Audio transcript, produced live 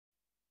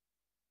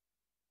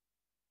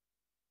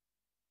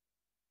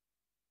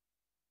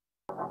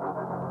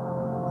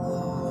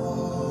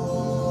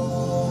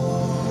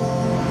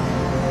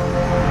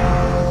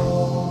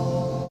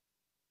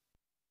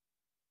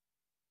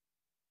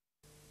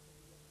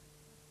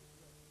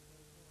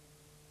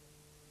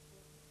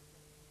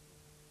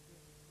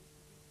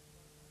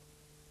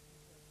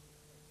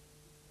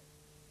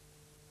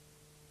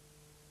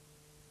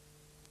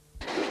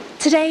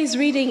Today's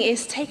reading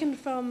is taken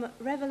from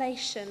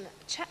Revelation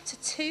chapter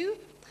 2,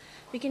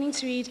 beginning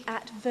to read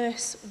at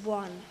verse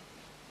 1,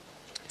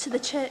 to the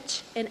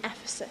church in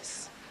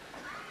Ephesus.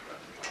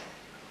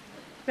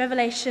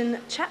 Revelation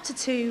chapter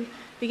 2,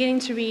 beginning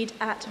to read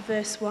at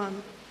verse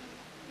 1.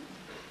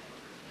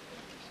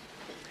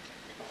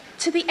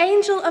 To the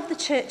angel of the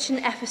church in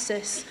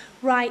Ephesus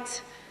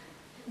write,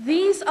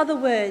 "These are the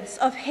words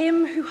of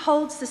him who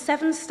holds the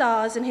 7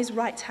 stars in his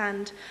right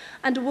hand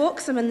and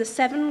walks among the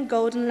 7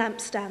 golden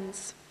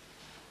lampstands.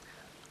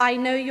 I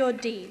know your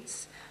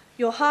deeds,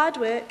 your hard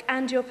work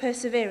and your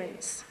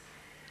perseverance.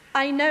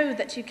 I know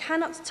that you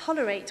cannot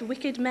tolerate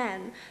wicked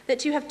men,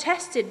 that you have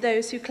tested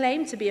those who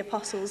claim to be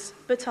apostles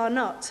but are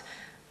not,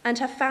 and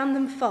have found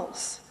them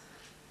false.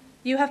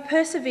 You have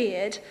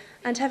persevered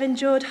and have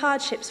endured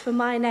hardships for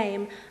my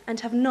name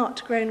and have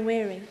not grown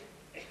weary.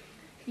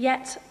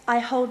 Yet I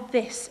hold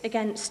this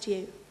against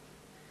you.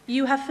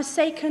 You have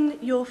forsaken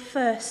your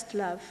first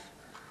love.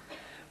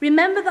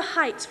 Remember the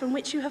heights from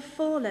which you have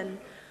fallen.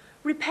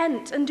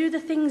 Repent and do the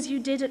things you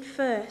did at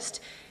first.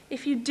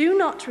 If you do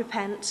not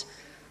repent,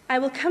 I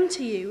will come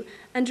to you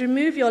and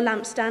remove your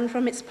lampstand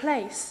from its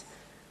place.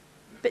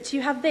 But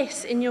you have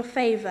this in your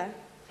favor.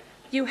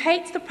 You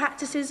hate the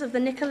practices of the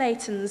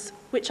Nicolaitans,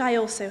 which I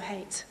also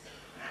hate.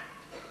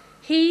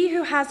 He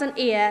who has an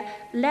ear,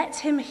 let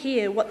him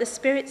hear what the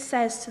Spirit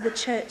says to the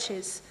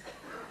churches.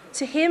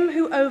 To him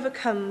who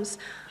overcomes,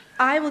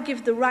 I will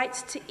give the right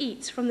to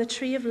eat from the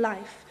tree of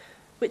life,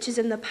 which is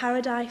in the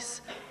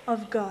paradise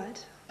of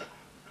God."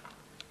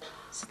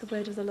 This is the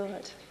word of the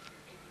Lord.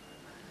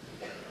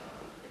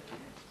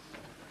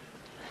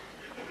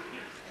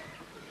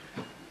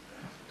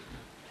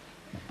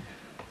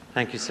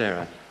 Thank you,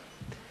 Sarah.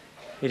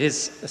 It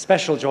is a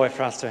special joy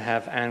for us to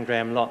have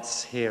Graham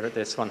Lotz here at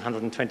this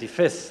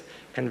 125th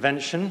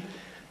convention.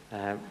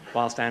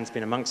 Whilst Anne's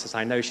been amongst us,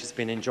 I know she's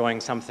been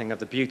enjoying something of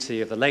the beauty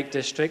of the Lake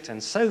District,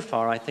 and so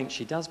far I think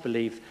she does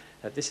believe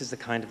that this is the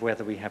kind of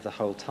weather we have the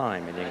whole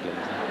time in England.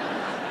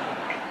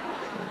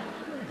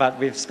 But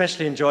we've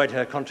especially enjoyed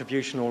her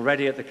contribution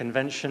already at the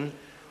convention.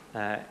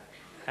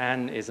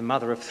 Anne is a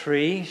mother of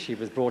 3. She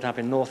was brought up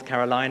in North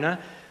Carolina,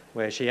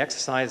 where she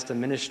exercised a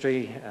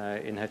ministry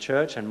in her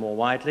church and more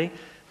widely,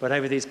 but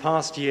over these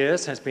past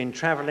years has been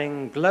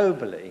traveling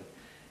globally,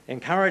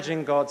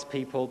 encouraging God's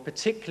people,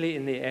 particularly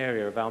in the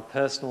area of our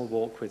personal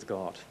walk with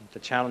God, the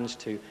challenge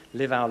to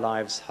live our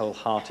lives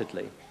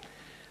wholeheartedly.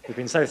 We've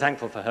been so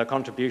thankful for her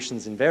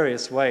contributions in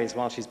various ways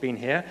while she's been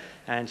here,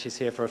 and she's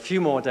here for a few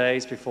more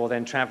days before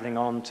then traveling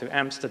on to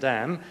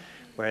Amsterdam,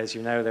 where, as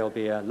you know, there'll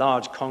be a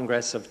large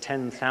congress of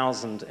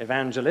 10,000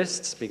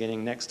 evangelists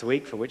beginning next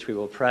week, for which we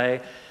will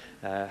pray,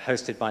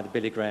 hosted by the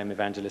Billy Graham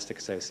Evangelistic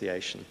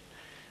Association.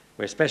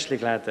 We're especially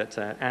glad that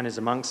Anne is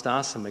amongst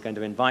us, and we're going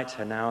to invite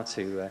her now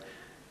to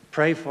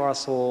pray for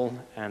us all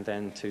and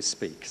then to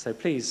speak. So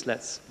please,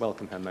 let's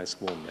welcome her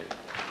most warmly.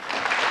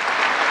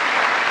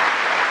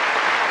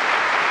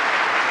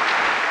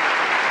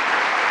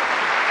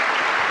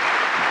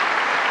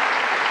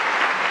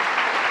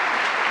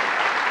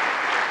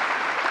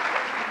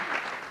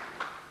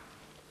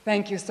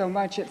 Thank you so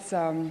much. It's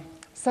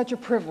such a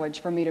privilege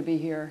for me to be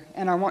here,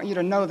 and I want you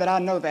to know that I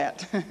know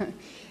that.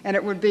 And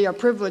it would be a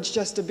privilege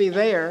just to be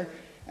there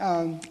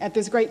at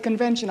this great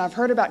convention. I've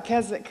heard about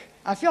Keswick,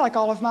 I feel like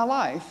all of my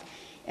life,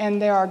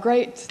 and there are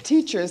great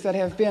teachers that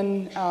have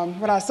been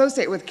what I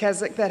associate with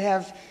Keswick that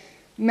have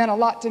meant a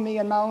lot to me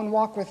in my own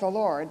walk with the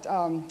Lord.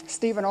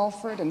 Stephen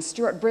Alford and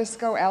Stuart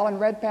Briscoe, Alan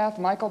Redpath,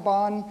 Michael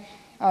Bond,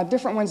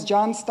 different ones,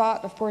 John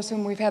Stott, of course,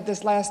 whom we've had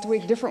this last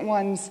week, different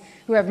ones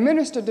who have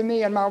ministered to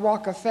me in my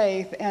walk of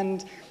faith.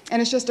 And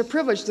it's just a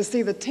privilege to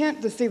see the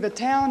tent, to see the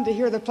town, to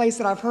hear the place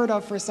that I've heard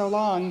of for so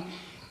long.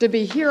 To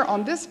be here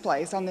on this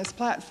place, on this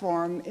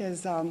platform,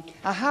 is a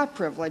high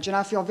privilege, and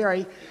I feel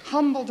very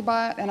humbled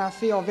by it, and I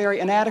feel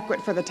very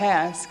inadequate for the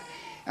task.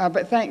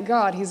 But thank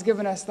God He's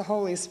given us the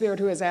Holy Spirit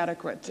who is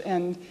adequate.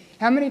 And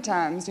how many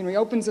times, He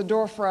opens a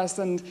door for us,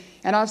 and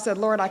I've said,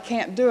 "Lord, I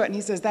can't do it." And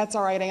He says, "That's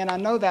all right, Ann, I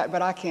know that,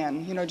 but I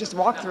can. Just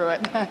walk through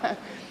it."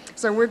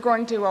 So we're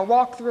going to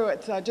walk through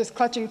it, just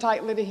clutching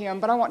tightly to Him.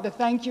 But I want to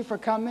thank you for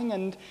coming.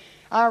 And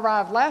I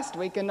arrived last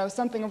week and know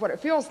something of what it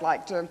feels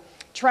like to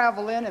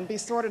travel in and be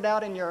sorted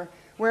out in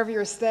wherever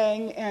you're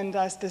staying, and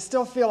to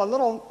still feel a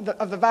little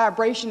of the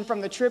vibration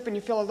from the trip, and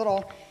you feel a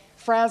little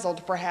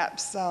frazzled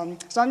perhaps. So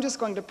I'm just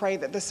going to pray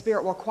that the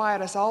Spirit will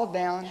quiet us all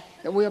down,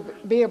 that we'll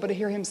be able to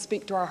hear Him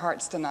speak to our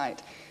hearts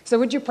tonight. So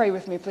would you pray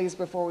with me, please,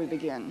 before we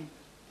begin?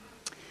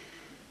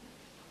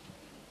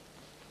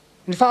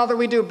 And Father,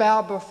 we do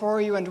bow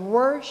before you and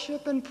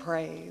worship and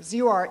praise.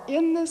 You are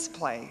in this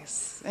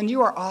place, and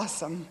you are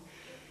awesome.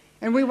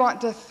 And we want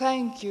to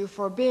thank you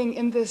for being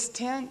in this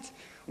tent,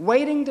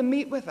 waiting to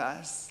meet with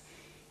us.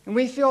 And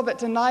we feel that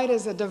tonight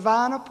is a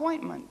divine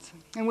appointment.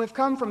 And we've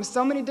come from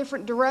so many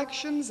different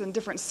directions and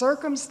different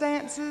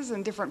circumstances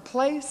and different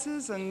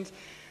places. And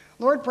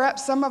Lord,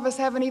 perhaps some of us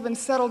haven't even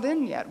settled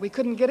in yet. We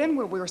couldn't get in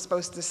where we were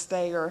supposed to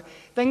stay, or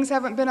things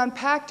haven't been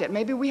unpacked yet.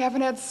 Maybe we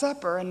haven't had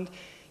supper, and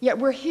yet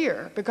we're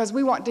here because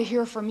we want to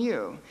hear from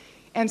you.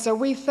 And so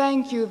we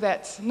thank you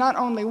that not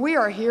only we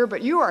are here,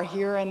 but you are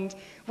here, and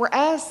we're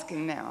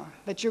asking now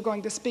that you're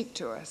going to speak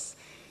to us.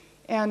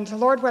 And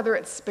Lord, whether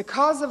it's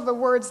because of the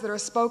words that are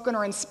spoken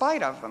or in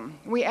spite of them,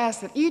 we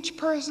ask that each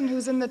person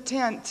who's in the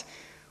tent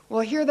will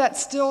hear that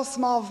still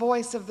small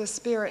voice of the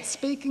Spirit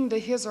speaking to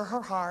his or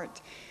her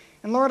heart.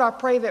 And Lord, I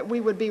pray that we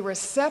would be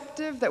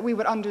receptive, that we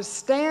would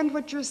understand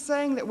what you're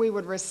saying, that we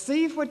would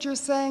receive what you're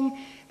saying,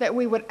 that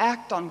we would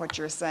act on what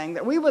you're saying,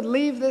 that we would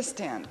leave this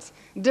tent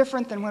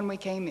different than when we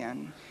came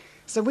in.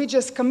 So we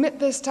just commit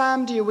this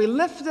time to you. We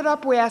lift it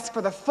up. We ask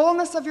for the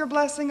fullness of your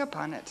blessing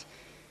upon it.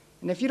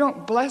 And if you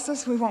don't bless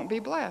us, we won't be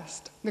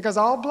blessed, because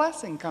all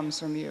blessing comes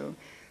from you.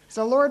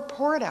 So Lord,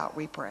 pour it out,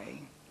 we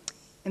pray.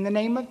 In the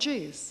name of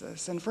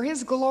Jesus and for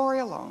his glory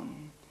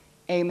alone.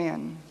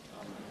 Amen.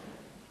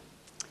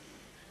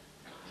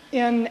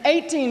 In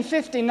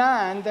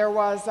 1859, there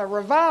was a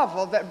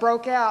revival that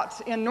broke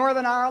out in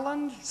Northern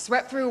Ireland,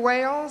 swept through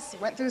Wales,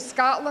 went through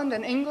Scotland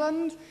and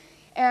England,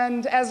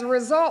 and as a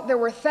result, there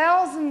were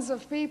thousands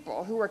of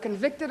people who were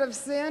convicted of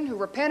sin, who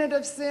repented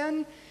of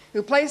sin,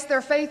 who placed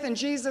their faith in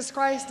Jesus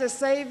Christ as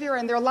Savior,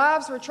 and their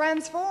lives were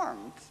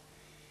transformed.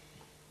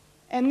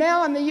 And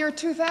now in the year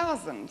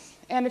 2000,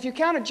 and if you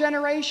count a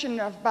generation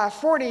of by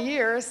 40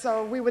 years,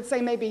 so we would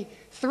say maybe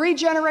 3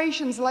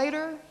 generations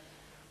later,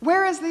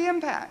 where is the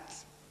impact?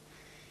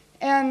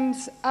 And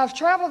I've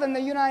traveled in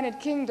the United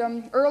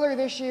Kingdom earlier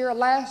this year,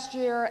 last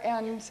year,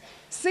 and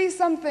see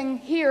something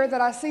here that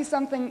I see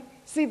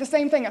the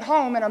same thing at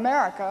home in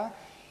America,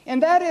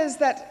 and that is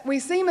that we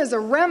seem as a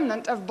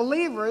remnant of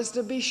believers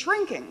to be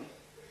shrinking,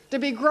 to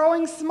be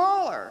growing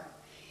smaller.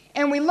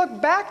 And we look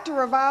back to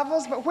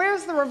revivals, but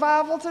where's the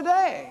revival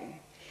today?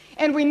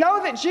 And we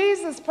know that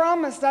Jesus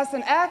promised us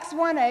in Acts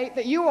 1:8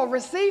 that you will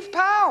receive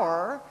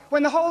power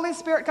when the Holy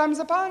Spirit comes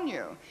upon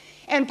you.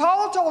 And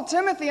Paul told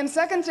Timothy in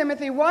 2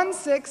 Timothy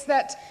 1:6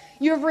 that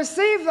you've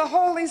received the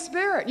Holy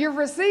Spirit. You've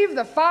received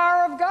the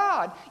fire of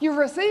God. You've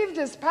received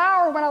his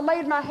power when I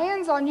laid my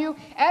hands on you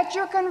at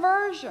your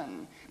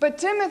conversion. But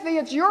Timothy,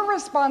 it's your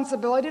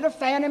responsibility to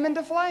fan him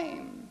into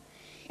flame.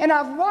 And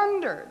I've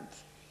wondered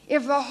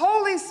if the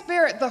Holy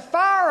Spirit, the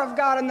fire of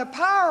God and the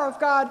power of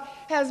God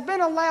has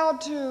been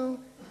allowed to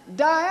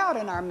die out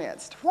in our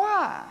midst.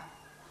 Why?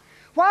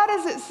 Why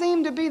does it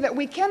seem to be that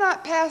we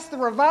cannot pass the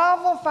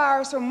revival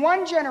fires from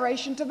one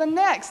generation to the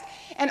next?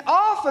 And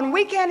often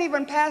we can't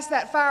even pass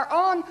that fire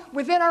on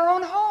within our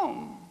own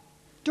home,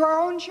 to our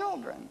own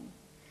children.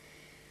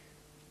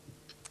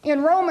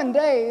 In Roman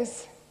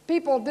days,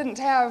 people didn't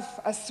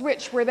have a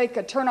switch where they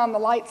could turn on the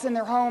lights in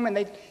their home, and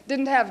they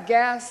didn't have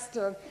gas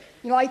to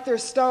light their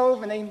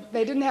stove, and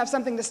they didn't have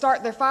something to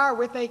start their fire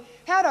with. They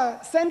had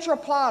a central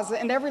plaza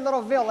in every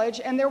little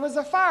village, and there was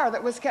a fire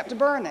that was kept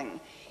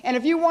burning. And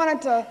if you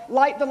wanted to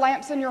light the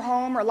lamps in your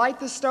home or light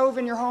the stove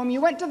in your home,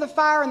 you went to the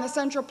fire in the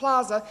central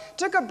plaza,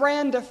 took a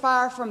brand of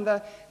fire from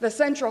the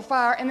central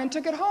fire, and then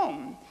took it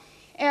home.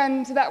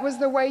 And that was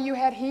the way you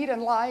had heat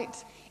and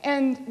light.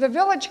 And the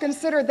village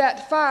considered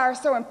that fire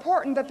so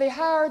important that they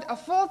hired a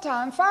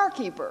full-time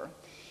firekeeper.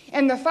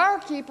 And the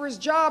firekeeper's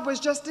job was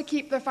just to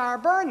keep the fire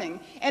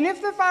burning. And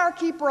if the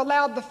firekeeper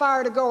allowed the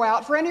fire to go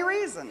out for any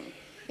reason,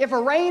 if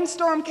a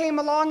rainstorm came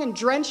along and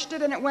drenched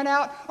it and it went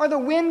out, or the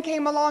wind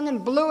came along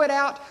and blew it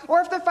out, or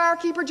if the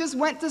firekeeper just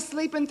went to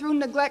sleep and through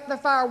neglect the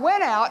fire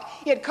went out,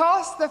 it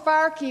cost the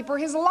firekeeper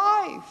his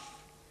life.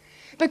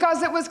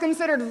 Because it was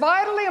considered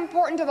vitally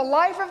important to the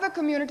life of the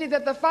community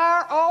that the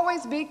fire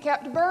always be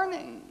kept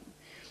burning.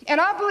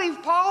 And I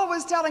believe Paul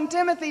was telling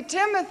Timothy,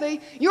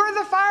 Timothy, you're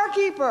the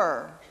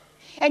firekeeper.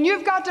 And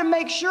you've got to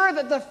make sure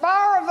that the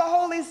fire of the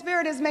Holy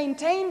Spirit is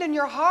maintained in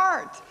your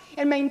heart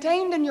and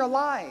maintained in your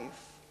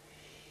life.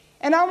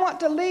 And I want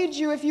to lead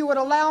you, if you would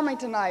allow me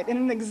tonight, in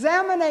an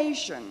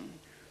examination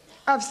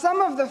of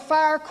some of the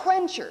fire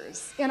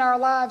quenchers in our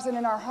lives and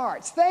in our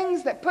hearts,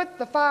 things that put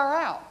the fire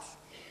out.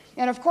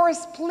 And of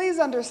course, please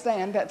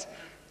understand that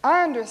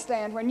I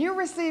understand when you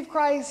receive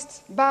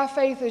Christ by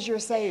faith as your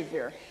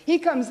Savior, he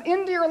comes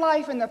into your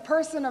life in the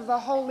person of the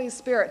Holy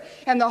Spirit.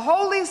 And the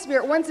Holy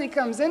Spirit, once he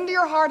comes into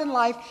your heart and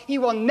life, he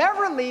will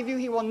never leave you.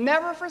 He will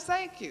never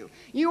forsake you.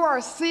 You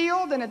are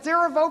sealed, and it's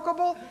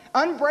irrevocable,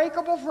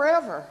 unbreakable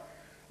forever.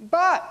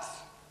 But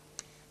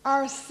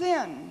our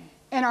sin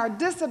and our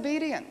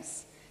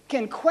disobedience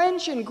can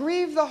quench and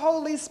grieve the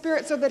Holy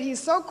Spirit so that he's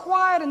so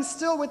quiet and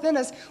still within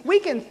us, we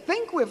can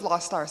think we've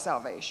lost our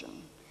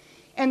salvation.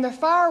 And the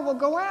fire will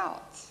go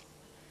out.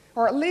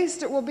 Or at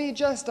least it will be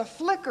just a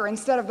flicker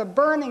instead of the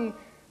burning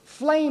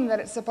flame that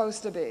it's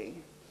supposed to be.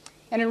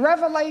 And in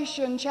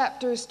Revelation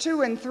chapters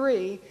 2 and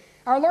 3,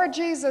 our Lord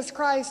Jesus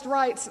Christ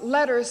writes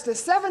letters to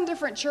 7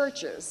 different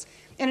churches.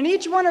 And in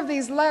each one of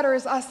these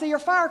letters, I see a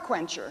fire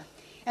quencher.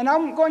 And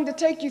I'm going to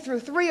take you through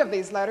 3 of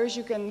these letters.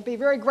 You can be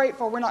very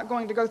grateful we're not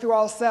going to go through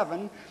all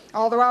 7,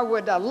 although I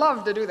would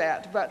love to do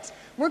that. But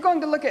we're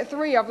going to look at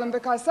 3 of them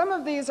because some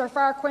of these are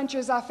fire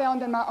quenchers I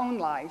found in my own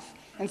life.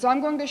 And so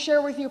I'm going to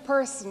share with you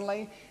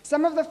personally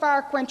some of the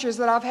fire quenchers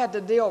that I've had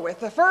to deal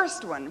with. The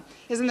first one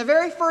is in the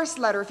very first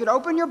letter. If you'd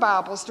open your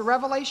Bibles to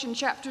Revelation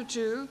chapter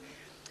 2,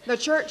 the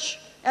church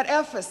at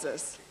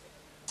Ephesus.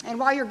 And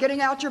while you're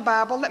getting out your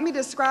Bible, let me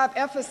describe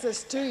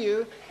Ephesus to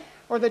you.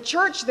 Or the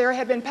church there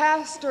had been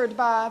pastored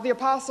by the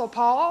Apostle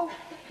Paul.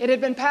 It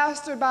had been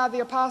pastored by the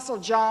Apostle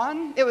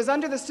John. It was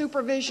under the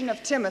supervision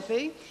of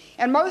Timothy.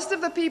 And most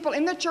of the people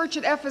in the church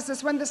at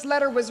Ephesus, when this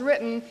letter was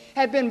written,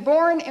 had been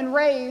born and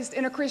raised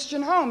in a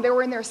Christian home. They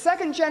were in their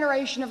second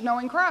generation of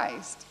knowing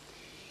Christ.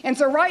 And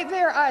so right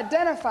there, I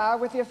identify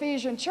with the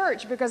Ephesian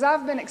church because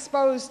I've been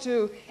exposed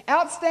to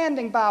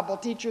outstanding Bible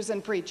teachers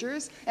and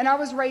preachers, and I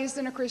was raised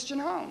in a Christian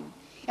home.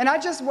 And I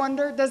just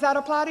wonder, does that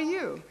apply to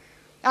you?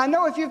 I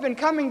know if you've been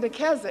coming to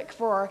Keswick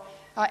for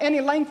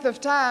any length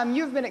of time,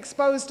 you've been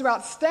exposed to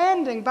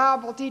outstanding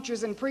Bible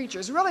teachers and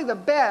preachers, really the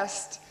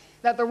best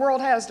that the world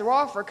has to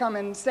offer come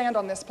and stand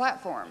on this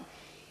platform.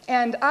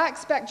 And I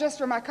expect just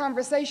from my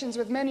conversations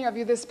with many of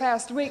you this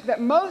past week that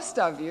most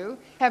of you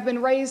have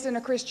been raised in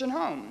a Christian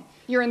home.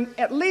 You're in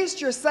at least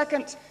your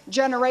second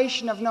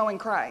generation of knowing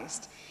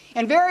Christ.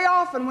 And very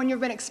often when you've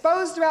been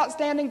exposed to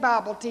outstanding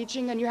Bible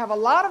teaching and you have a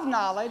lot of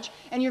knowledge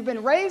and you've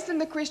been raised in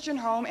the Christian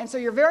home and so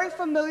you're very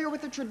familiar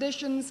with the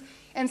traditions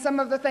and some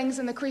of the things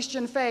in the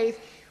Christian faith,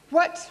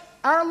 what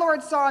our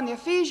Lord saw in the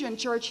Ephesian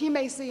church, he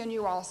may see in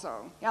you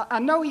also. I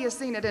know he has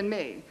seen it in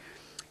me.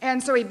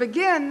 And so he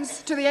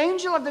begins, to the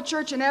angel of the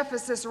church in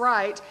Ephesus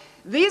write,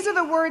 "These are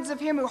the words of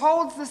him who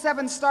holds the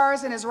 7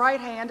 stars in his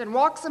right hand and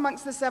walks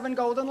amongst the 7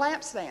 golden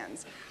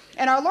lampstands."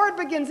 And our Lord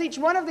begins each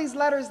one of these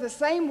letters the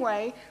same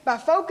way by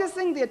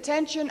focusing the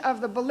attention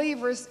of the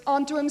believers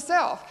onto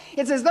himself.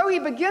 It's as though he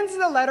begins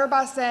the letter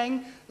by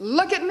saying,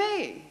 "Look at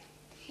me."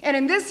 And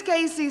in this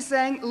case, he's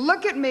saying,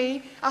 "Look at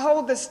me. I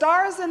hold the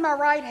stars in my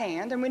right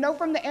hand." And we know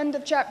from the end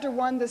of chapter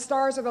 1, the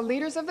stars are the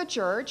leaders of the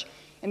church,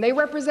 and they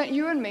represent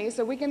you and me,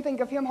 so we can think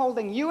of him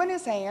holding you in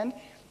his hand.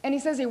 And he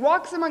says he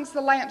walks amongst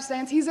the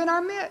lampstands. He's in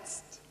our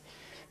midst.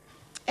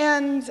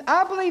 And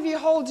I believe he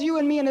holds you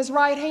and me in his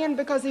right hand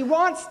because he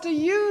wants to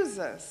use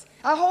us.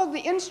 I hold the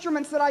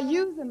instruments that I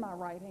use in my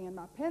right hand,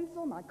 my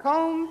pencil, my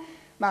comb,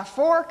 my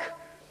fork.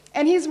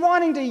 And he's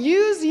wanting to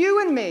use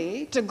you and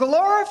me to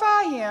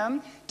glorify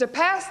him, to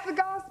pass the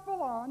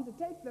gospel on, to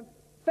take the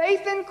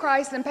faith in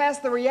Christ and pass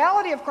the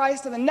reality of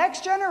Christ to the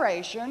next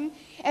generation.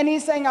 And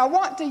he's saying, I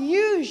want to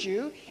use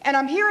you, and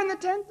I'm here in the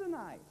tent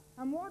tonight.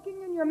 I'm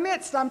walking in your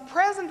midst. I'm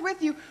present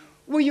with you.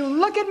 Will you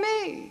look at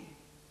me?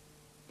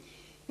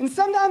 And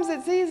sometimes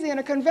it's easy in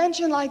a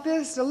convention like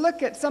this to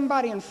look at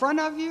somebody in front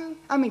of you.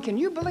 I mean, can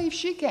you believe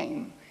she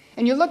came?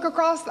 And you look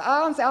across the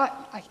aisle and say,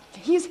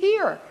 he's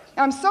here.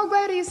 I'm so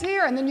glad he's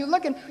here. And then you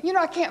look and,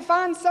 I can't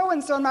find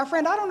so-and-so. And my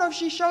friend, I don't know if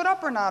she showed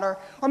up or not. Or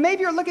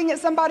maybe you're looking at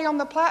somebody on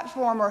the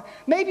platform. Or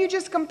maybe you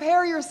just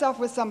compare yourself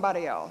with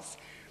somebody else.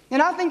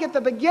 And I think at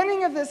the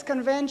beginning of this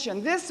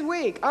convention, this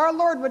week, our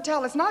Lord would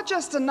tell us, not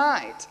just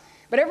tonight,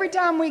 but every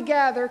time we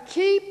gather,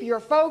 keep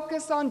your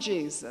focus on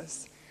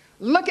Jesus.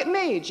 Look at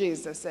me,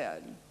 Jesus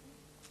said.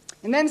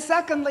 And then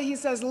secondly, he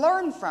says,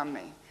 learn from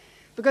me.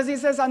 Because he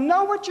says, I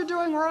know what you're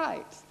doing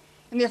right.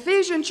 And the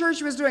Ephesian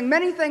church was doing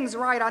many things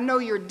right. I know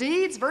your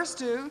deeds, verse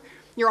 2,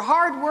 your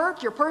hard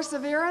work, your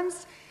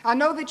perseverance. I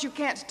know that you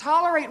can't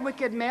tolerate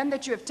wicked men,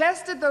 that you have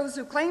tested those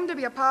who claim to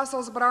be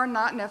apostles but are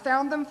not and have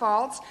found them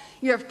false.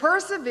 You have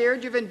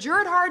persevered. You've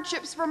endured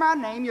hardships for my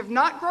name. You have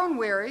not grown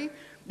weary.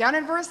 Down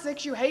in verse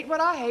 6, you hate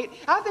what I hate.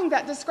 I think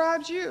that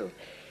describes you.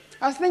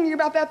 I was thinking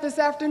about that this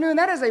afternoon.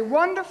 That is a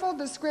wonderful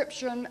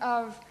description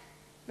of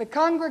the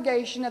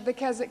congregation at the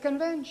Keswick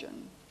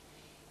Convention.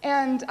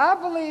 And I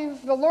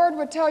believe the Lord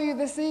would tell you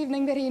this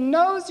evening that he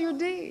knows your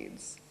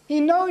deeds.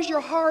 He knows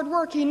your hard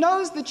work. He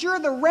knows that you're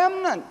the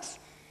remnant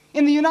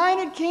in the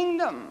United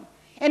Kingdom.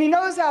 And he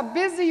knows how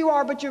busy you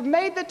are, but you've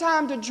made the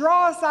time to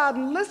draw aside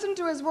and listen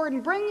to his word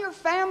and bring your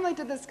family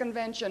to this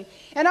convention.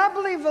 And I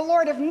believe the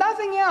Lord, if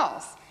nothing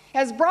else,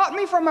 has brought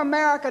me from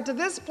America to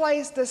this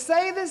place to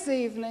say this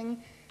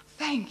evening,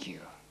 thank you.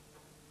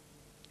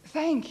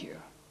 Thank you.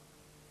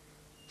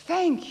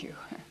 Thank you.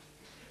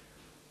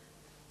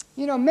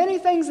 Many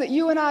things that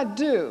you and I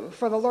do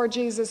for the Lord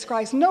Jesus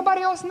Christ,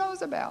 nobody else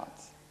knows about,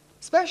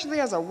 especially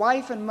as a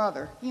wife and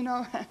mother.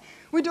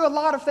 We do a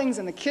lot of things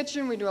in the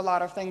kitchen. We do a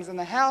lot of things in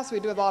the house. We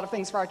do a lot of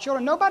things for our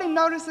children. Nobody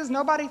notices.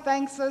 Nobody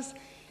thanks us.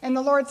 And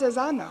the Lord says,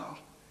 I know.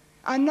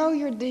 I know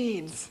your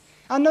deeds.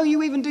 I know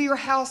you even do your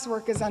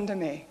housework as unto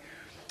me.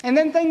 And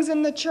then things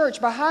in the church,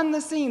 behind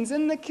the scenes,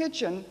 in the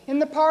kitchen, in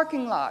the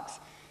parking lots,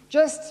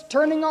 just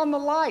turning on the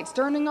lights,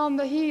 turning on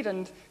the heat,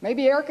 and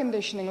maybe air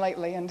conditioning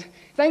lately, and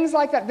things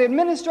like that. The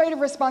administrative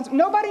response,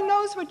 nobody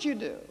knows what you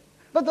do.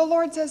 But the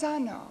Lord says, I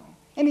know.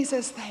 And he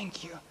says,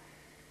 thank you.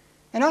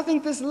 And I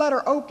think this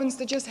letter opens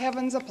to just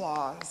heaven's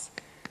applause.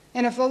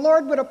 And if the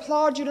Lord would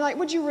applaud you tonight,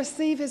 would you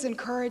receive his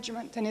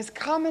encouragement and his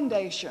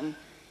commendation?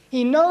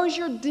 He knows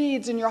your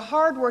deeds and your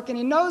hard work, and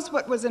he knows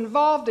what was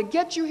involved to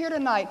get you here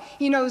tonight.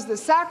 He knows the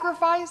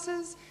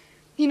sacrifices.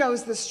 He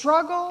knows the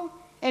struggle.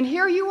 And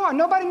here you are.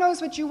 Nobody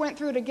knows what you went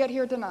through to get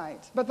here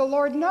tonight, but the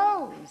Lord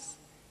knows.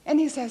 And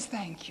he says,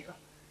 thank you.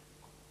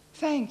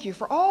 Thank you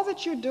for all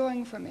that you're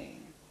doing for me.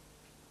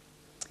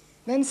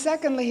 Then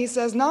secondly, he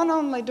says, not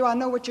only do I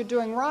know what you're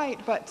doing right,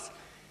 but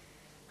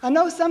I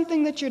know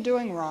something that you're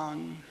doing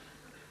wrong.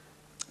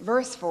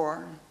 Verse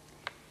 4,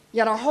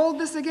 yet I hold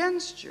this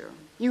against you.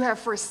 You have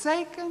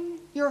forsaken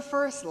your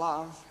first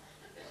love.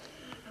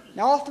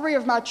 Now, all three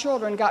of my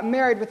children got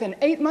married within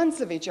 8 months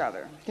of each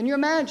other. Can you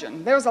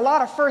imagine? There was a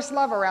lot of first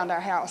love around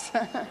our house.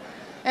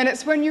 And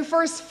it's when you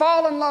first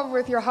fall in love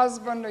with your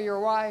husband or your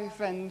wife,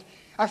 and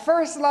our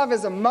first love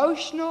is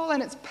emotional,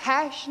 and it's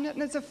passionate,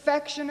 and it's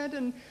affectionate.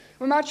 And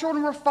when my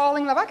children were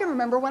falling in love, I can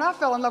remember when I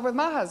fell in love with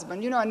my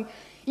husband, and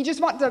you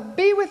just want to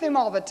be with him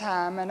all the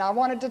time, and I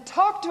wanted to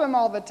talk to him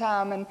all the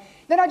time, and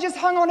then I just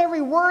hung on every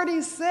word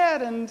he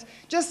said and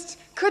just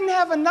couldn't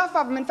have enough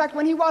of him. In fact,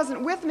 when he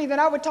wasn't with me, then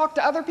I would talk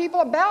to other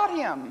people about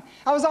him.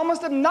 I was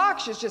almost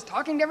obnoxious, just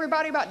talking to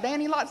everybody about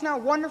Danny Lotz and how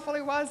wonderful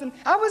he was, and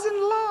I was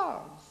in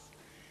love.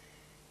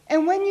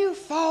 And when you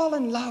fall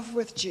in love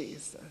with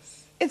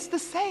Jesus, it's the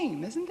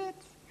same, isn't it?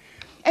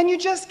 And you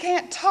just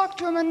can't talk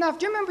to him enough.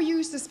 Do you remember you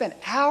used to spend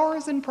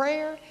hours in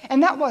prayer?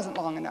 And that wasn't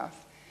long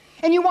enough.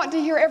 And you want to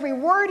hear every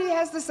word he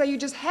has to say. You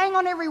just hang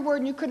on every word,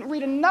 and you couldn't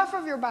read enough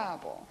of your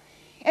Bible.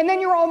 And then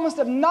you're almost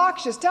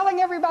obnoxious,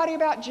 telling everybody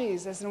about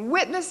Jesus and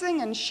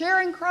witnessing and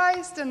sharing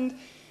Christ. And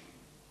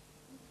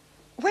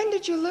when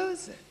did you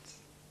lose it?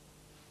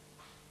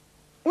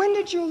 When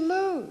did you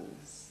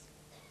lose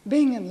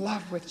being in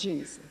love with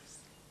Jesus?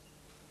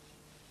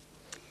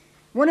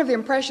 One of the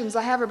impressions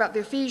I have about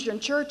the Ephesian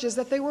church is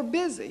that they were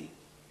busy.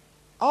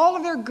 All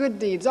of their good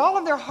deeds, all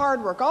of their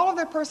hard work, all of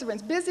their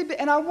perseverance, busy,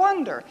 and I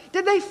wonder,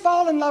 did they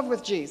fall in love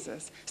with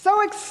Jesus?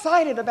 So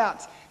excited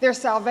about their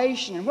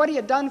salvation and what he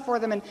had done for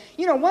them. And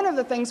one of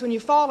the things when you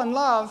fall in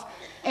love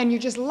and you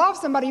just love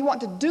somebody, you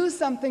want to do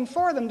something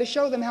for them to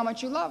show them how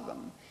much you love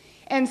them.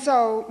 And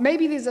so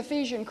maybe these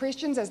Ephesian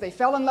Christians, as they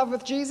fell in love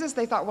with Jesus,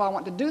 they thought, well, I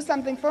want to do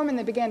something for him, and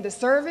they began to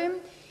serve him.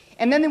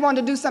 And then they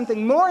wanted to do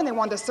something more, and they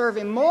wanted to serve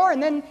him more,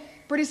 and then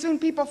pretty soon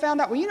people found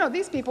out, well,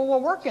 these people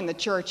will work in the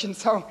church, and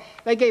so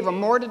they gave them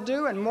more to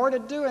do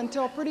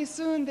until pretty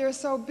soon they're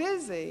so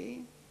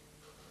busy,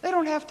 they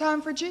don't have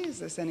time for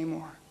Jesus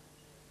anymore.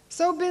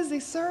 So busy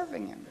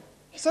serving him,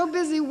 so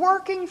busy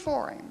working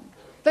for him,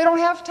 they don't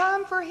have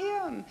time for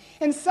him.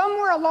 And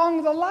somewhere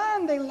along the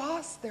line, they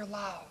lost their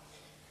love.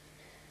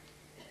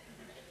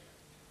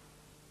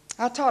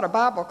 I taught a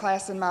Bible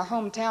class in my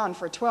hometown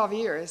for 12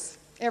 years,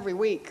 every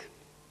week.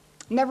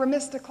 Never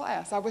missed a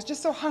class. I was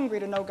just so hungry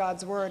to know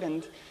God's word,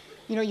 and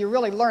you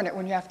really learn it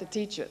when you have to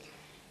teach it.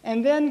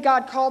 And then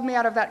God called me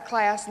out of that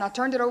class, and I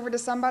turned it over to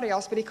somebody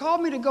else, but he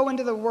called me to go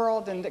into the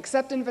world and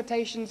accept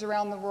invitations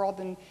around the world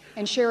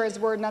and share his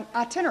word in an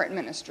itinerant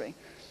ministry.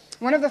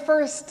 One of the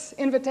first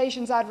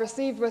invitations I'd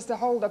received was to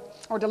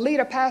lead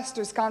a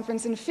pastor's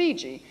conference in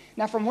Fiji.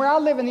 Now, from where I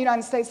live in the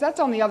United States, that's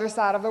on the other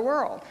side of the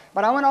world.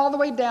 But I went all the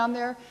way down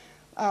there,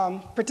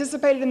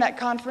 participated in that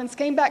conference,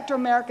 came back to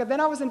America. Then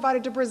I was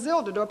invited to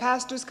Brazil to do a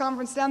pastor's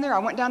conference down there. I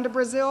went down to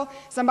Brazil.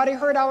 Somebody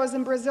heard I was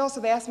in Brazil,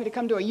 so they asked me to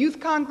come to a youth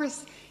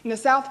congress in the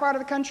south part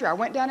of the country. I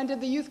went down and did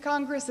the youth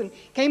congress and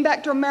came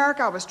back to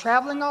America. I was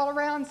traveling all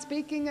around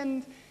speaking,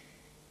 and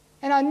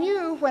I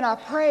knew when I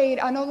prayed,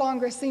 I no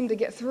longer seemed to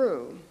get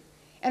through.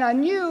 And I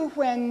knew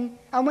when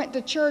I went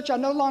to church, I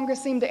no longer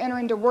seemed to enter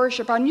into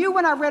worship. I knew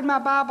when I read my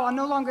Bible, I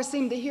no longer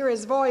seemed to hear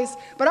his voice,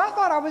 but I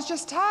thought I was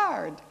just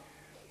tired.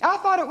 I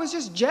thought it was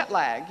just jet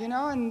lag,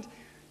 and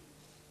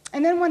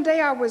then one day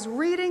I was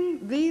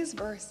reading these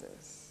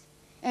verses,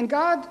 and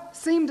God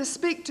seemed to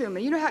speak to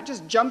me. You know how it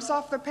just jumps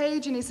off the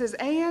page, and he says,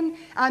 Ann,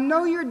 I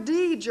know your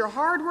deeds, your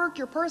hard work,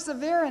 your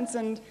perseverance,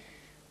 and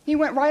he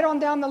went right on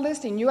down the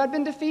list. He knew I'd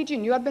been to Fiji,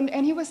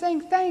 and he was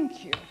saying,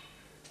 thank you.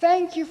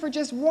 Thank you for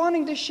just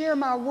wanting to share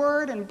my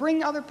word and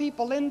bring other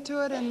people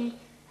into it, and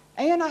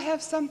Ann, I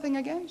have something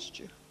against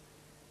you.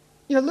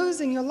 You're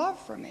losing your love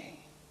for me.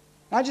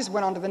 I just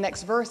went on to the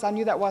next verse. I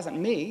knew that wasn't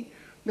me,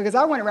 because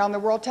I went around the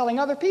world telling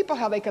other people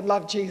how they could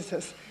love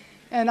Jesus.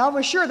 And I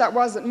was sure that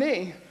wasn't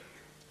me.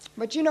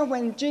 But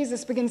when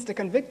Jesus begins to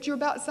convict you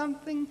about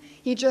something,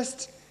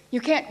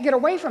 you can't get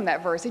away from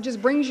that verse. He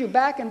just brings you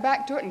back and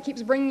back to it and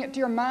keeps bringing it to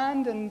your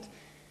mind. And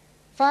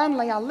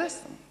finally, I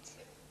listened.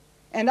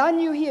 And I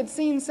knew he had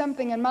seen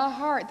something in my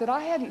heart that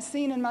I hadn't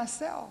seen in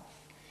myself.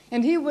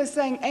 And he was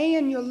saying,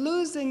 Ann, you're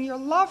losing your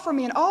love for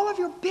me and all of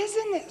your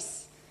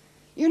busyness.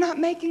 You're not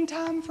making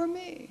time for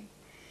me.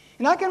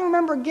 And I can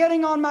remember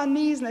getting on my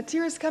knees and the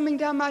tears coming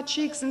down my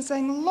cheeks and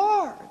saying,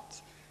 Lord,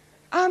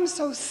 I'm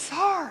so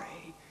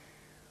sorry.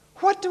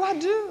 What do I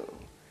do?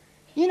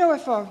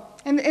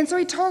 And so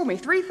he told me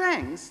 3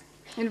 things.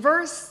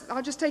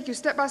 I'll just take you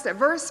step by step.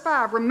 Verse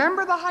 5,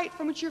 remember the height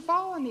from which you've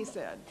fallen, he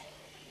said.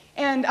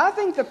 And I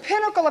think the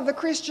pinnacle of the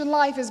Christian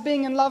life is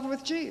being in love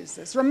with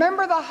Jesus.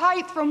 Remember the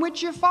height from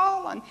which you've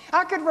fallen.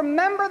 I could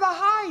remember the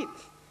height.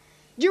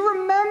 Do you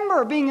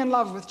remember being in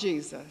love with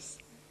Jesus?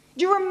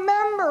 Do you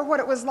remember what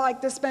it was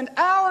like to spend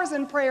hours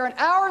in prayer and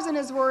hours in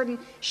his word and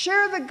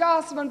share the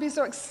gospel and be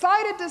so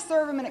excited to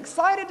serve him and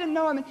excited to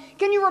know him? And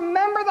can you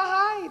remember the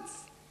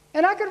heights?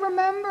 And I could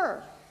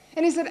remember.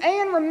 And he said,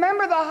 Ann,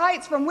 remember the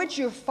heights from which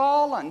you've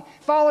fallen.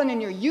 Fallen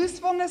in your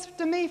usefulness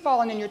to me,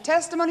 fallen in your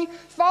testimony,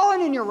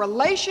 fallen in your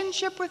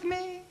relationship with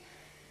me.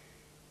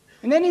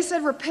 And then he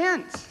said,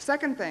 repent,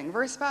 second thing,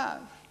 verse 5.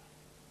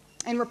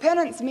 And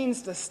repentance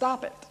means to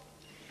stop it.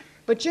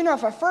 But you know,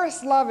 if a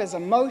first love is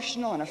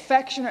emotional and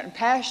affectionate and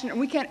passionate, and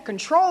we can't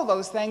control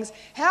those things,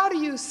 how do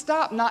you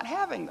stop not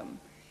having them?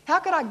 How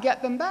could I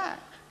get them back?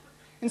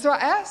 And so I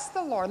asked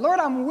the Lord, Lord,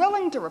 I'm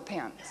willing to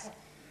repent,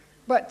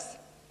 but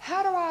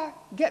how do I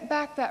get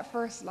back that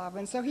first love?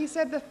 And so he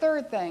said the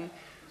third thing,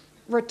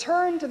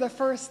 return to the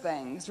first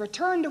things.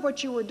 Return to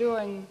what you were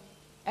doing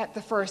at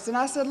the first. And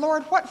I said,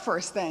 Lord, what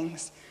first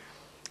things?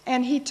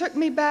 And he took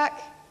me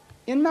back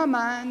in my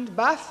mind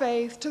by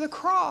faith to the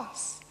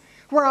cross,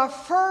 where I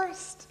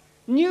first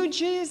knew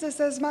Jesus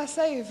as my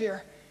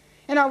Savior.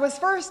 And I was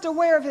first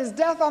aware of his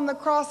death on the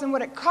cross and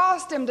what it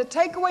cost him to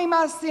take away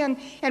my sin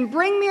and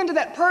bring me into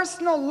that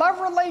personal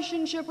love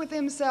relationship with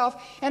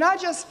himself. And I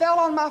just fell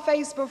on my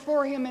face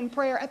before him in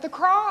prayer at the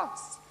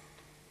cross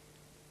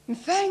and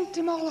thanked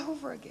him all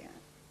over again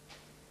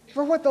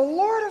for what the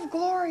Lord of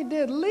glory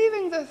did,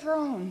 leaving the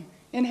throne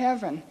in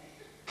heaven,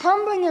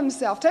 humbling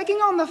himself, taking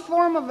on the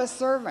form of a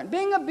servant,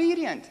 being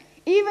obedient,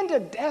 even to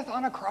death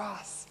on a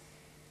cross,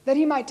 that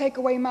he might take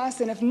away my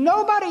sin. If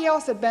nobody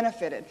else had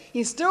benefited,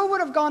 he still would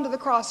have gone to the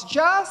cross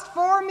just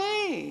for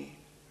me.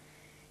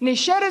 And he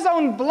shed his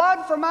own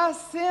blood for my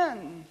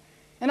sin.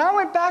 And I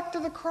went back to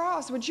the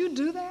cross. Would you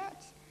do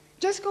that?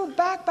 Just go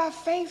back by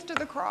faith to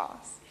the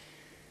cross.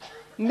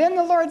 And then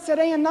the Lord said,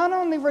 Ann, not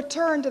only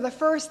return to the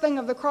first thing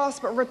of the cross,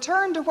 but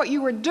return to what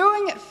you were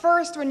doing at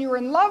first when you were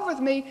in love with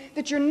me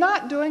that you're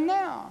not doing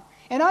now.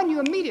 And I knew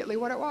immediately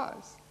what it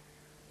was.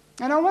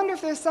 And I wonder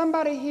if there's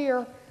somebody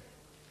here.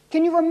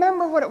 Can you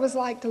remember what it was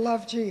like to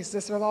love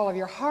Jesus with all of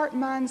your heart,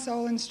 mind,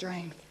 soul, and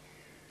strength?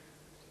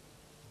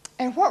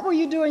 And what were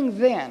you doing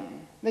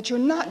then that you're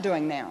not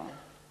doing now?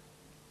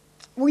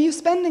 Were you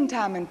spending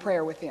time in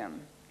prayer with him?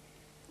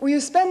 Were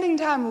you spending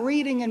time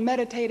reading and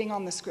meditating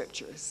on the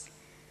scriptures?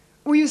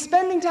 Were you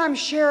spending time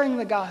sharing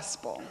the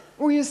gospel?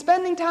 Were you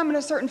spending time in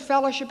a certain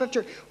fellowship of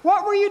church?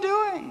 What were you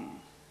doing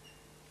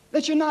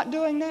that you're not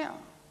doing now?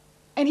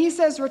 And he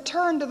says,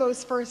 return to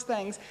those first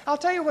things. I'll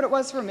tell you what it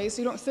was for me,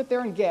 so you don't sit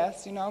there and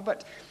guess,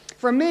 but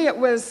for me it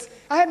was,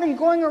 I had been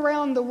going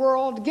around the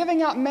world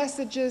giving out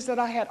messages that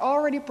I had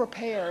already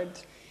prepared,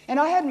 and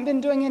I hadn't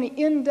been doing any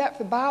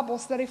in-depth Bible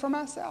study for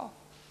myself.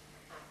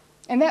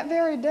 And that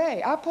very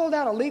day, I pulled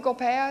out a legal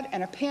pad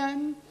and a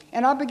pen,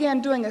 and I began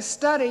doing a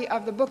study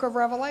of the book of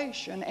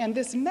Revelation, and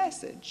this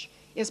message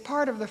is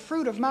part of the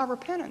fruit of my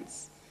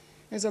repentance.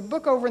 There's a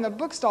book over in the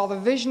bookstall, The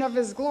Vision of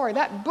His Glory.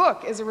 That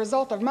book is a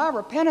result of my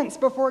repentance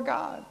before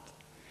God.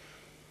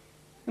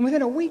 And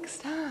within a week's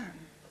time,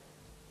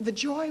 the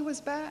joy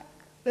was back,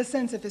 the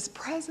sense of his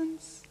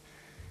presence,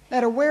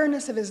 that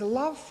awareness of his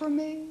love for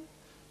me.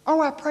 Oh,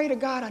 I pray to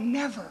God I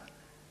never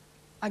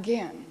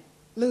again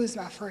lose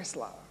my first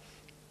love.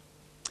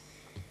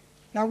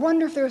 And I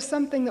wonder if there was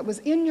something that was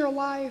in your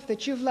life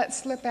that you've let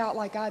slip out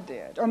like I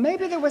did. Or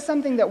maybe there was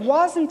something that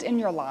wasn't in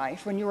your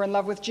life when you were in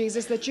love with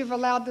Jesus that you've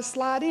allowed to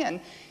slide in.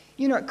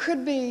 It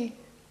could be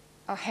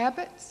a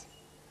habit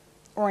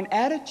or an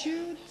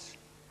attitude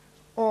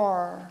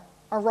or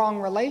a wrong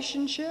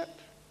relationship.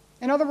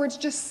 In other words,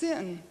 just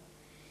sin.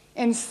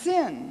 And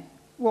sin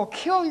will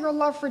kill your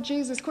love for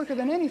Jesus quicker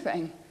than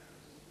anything.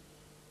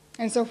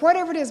 And so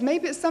whatever it is,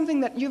 maybe it's something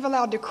that you've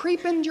allowed to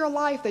creep into your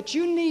life that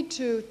you need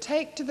to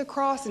take to the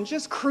cross and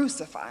just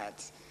crucify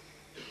it.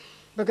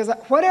 Because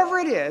whatever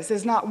it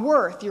is not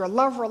worth your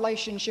love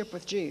relationship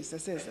with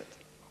Jesus, is it?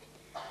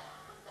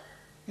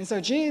 And so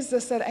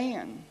Jesus said,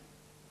 Ann,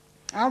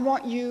 I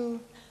want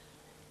you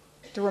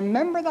to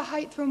remember the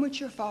height from which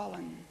you're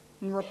fallen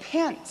and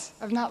repent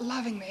of not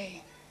loving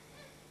me.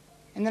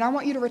 And then I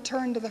want you to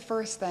return to the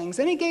first things.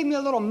 And he gave me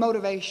a little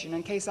motivation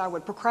in case I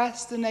would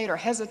procrastinate or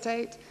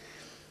hesitate.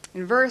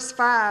 In verse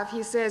 5,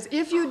 he says,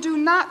 if you do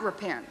not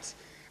repent,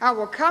 I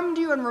will come to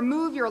you and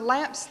remove your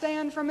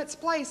lampstand from its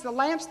place. The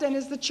lampstand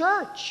is the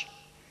church.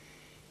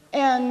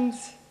 And,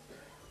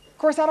 of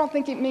course, I don't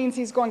think it means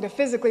he's going to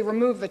physically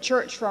remove the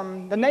church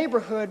from the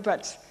neighborhood,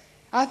 but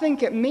I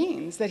think it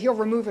means that he'll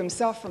remove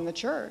himself from the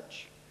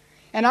church.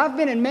 And I've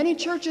been in many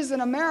churches in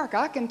America,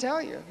 I can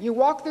tell you. You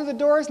walk through the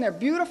doors and they're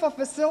beautiful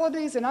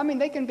facilities, and I mean,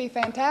 they can be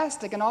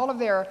fantastic in all of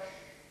their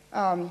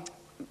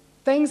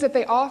things that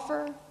they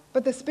offer.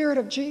 But the Spirit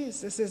of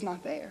Jesus is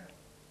not there.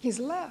 He's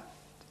left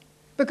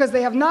because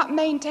they have not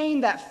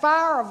maintained that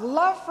fire of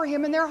love for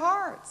him in their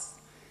hearts.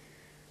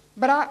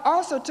 But I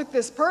also took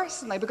this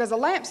personally because a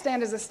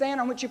lampstand is a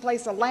stand on which you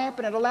place a lamp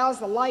and it allows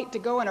the light to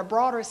go in a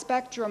broader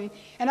spectrum.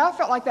 And I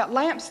felt like that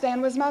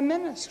lampstand was my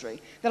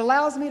ministry that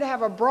allows me to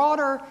have a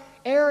broader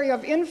area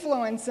of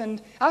influence.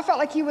 And I felt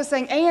like he was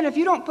saying, Ann, if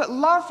you don't put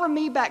love for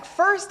me back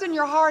first in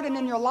your heart and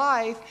in your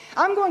life,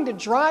 I'm going to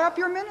dry up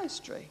your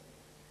ministry.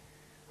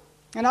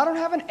 And I don't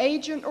have an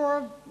agent or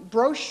a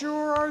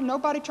brochure or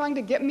nobody trying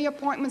to get me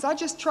appointments. I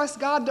just trust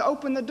God to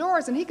open the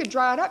doors, and he could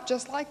dry it up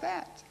just like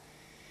that.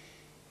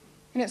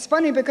 And it's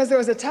funny because there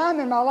was a time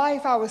in my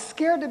life I was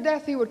scared to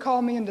death he would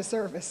call me into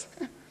service.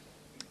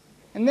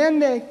 And then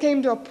there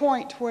came to a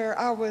point where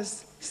I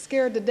was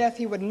scared to death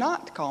he would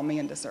not call me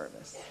into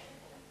service.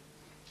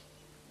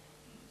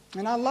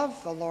 And I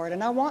love the Lord,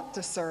 and I want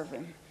to serve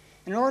him.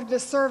 In order to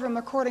serve him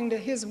according to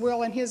his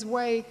will and his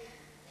way,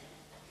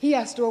 he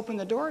has to open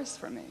the doors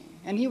for me.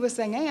 And he was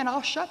saying, and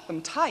I'll shut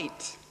them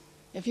tight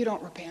if you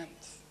don't repent.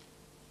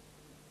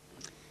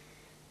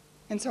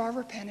 And so I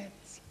repented.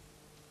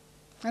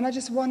 And I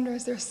just wonder,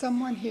 is there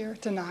someone here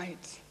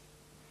tonight,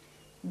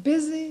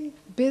 busy,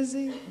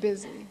 busy,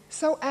 busy,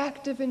 so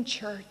active in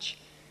church,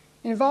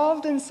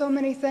 involved in so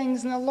many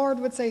things, and the Lord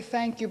would say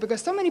thank you,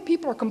 because so many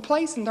people are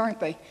complacent,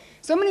 aren't they?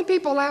 So many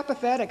people are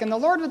apathetic, and the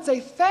Lord would say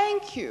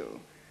thank you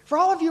for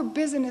all of your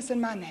busyness in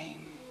my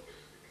name.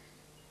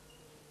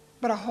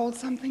 But I hold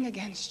something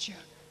against you.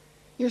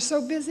 You're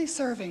so busy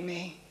serving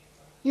me,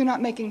 you're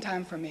not making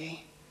time for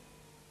me.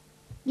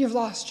 You've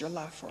lost your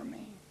love for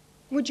me.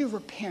 Would you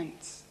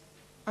repent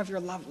of your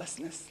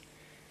lovelessness?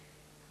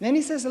 Then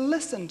he says,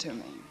 listen to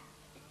me.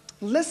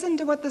 Listen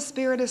to what the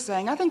Spirit is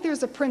saying. I think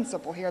there's a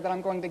principle here that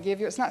I'm going to give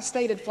you. It's not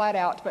stated flat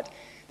out, but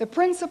the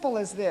principle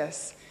is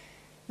this,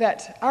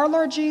 that our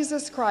Lord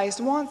Jesus Christ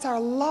wants our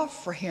love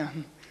for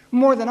him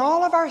more than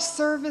all of our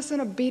service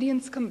and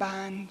obedience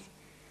combined.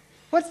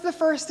 What's the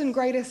first and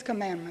greatest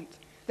commandment?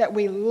 That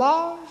we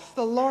love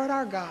the Lord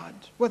our God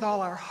with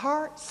all our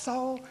heart,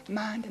 soul,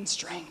 mind, and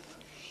strength.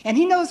 And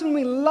he knows when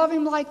we love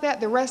him like that,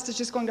 the rest is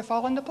just going to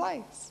fall into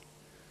place.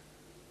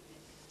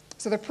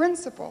 So the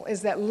principle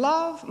is that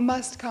love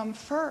must come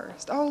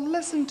first. Oh,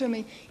 listen to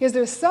me. Is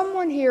there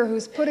someone here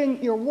who's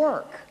putting your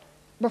work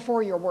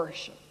before your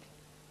worship?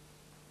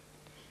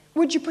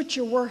 Would you put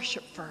your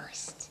worship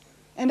first?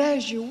 And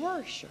as you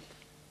worship,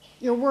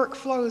 your work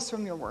flows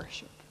from your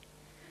worship.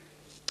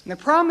 And the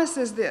promise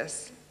is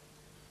this.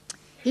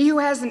 He who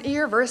has an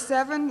ear, verse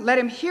 7, let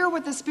him hear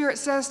what the Spirit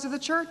says to the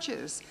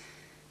churches.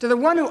 To the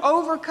one who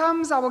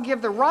overcomes, I will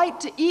give the right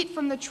to eat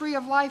from the tree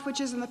of life,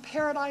 which is in the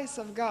paradise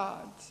of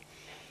God.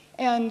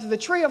 And the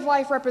tree of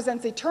life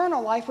represents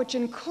eternal life, which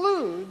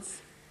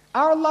includes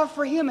our love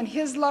for him and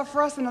his love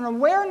for us and an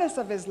awareness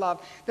of his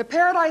love. The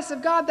paradise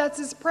of God, that's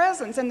his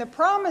presence. And the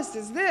promise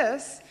is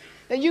this,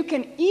 that you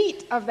can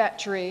eat of that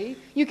tree.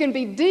 You can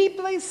be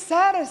deeply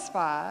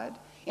satisfied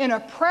in a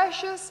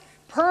precious,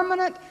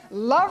 permanent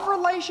love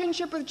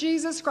relationship with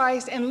Jesus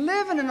Christ and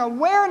live in an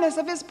awareness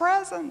of his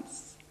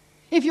presence.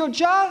 If you'll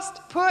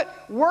just put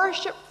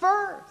worship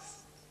first.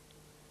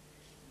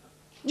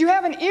 You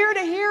have an ear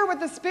to hear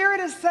what the Spirit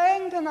is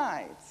saying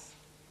tonight.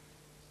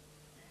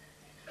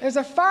 There's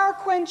a fire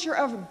quencher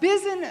of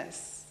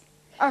busyness,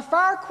 a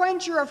fire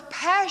quencher of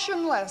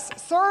passionless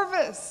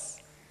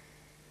service,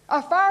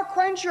 a fire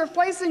quencher of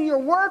placing your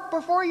work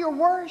before your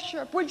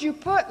worship. Would you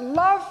put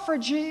love for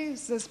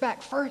Jesus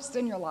back first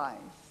in your life?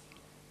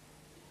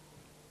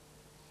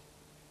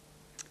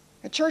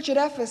 The church at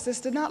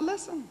Ephesus did not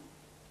listen.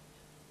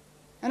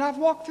 And I've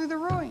walked through the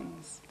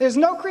ruins. There's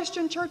no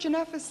Christian church in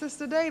Ephesus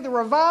today. The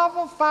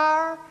revival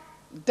fire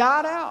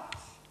died out.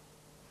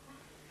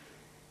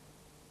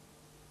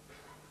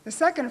 The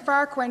second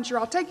fire quencher,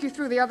 I'll take you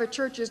through the other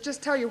churches,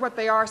 just tell you what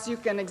they are so you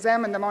can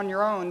examine them on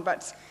your own.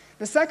 But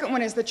the second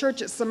one is the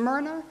church at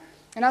Smyrna.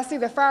 And I see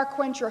the fire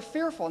quencher of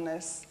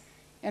fearfulness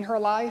in her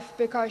life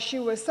because she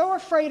was so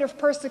afraid of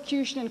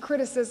persecution and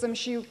criticism.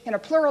 In a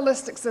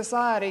pluralistic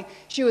society,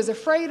 she was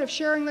afraid of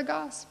sharing the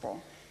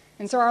gospel.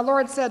 And so our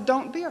Lord said,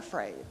 don't be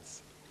afraid.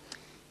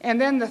 And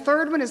then the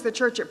third one is the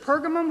church at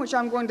Pergamum, which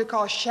I'm going to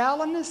call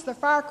shallowness, the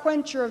fire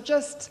quencher of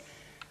just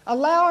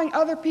allowing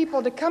other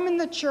people to come in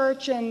the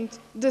church and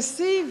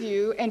deceive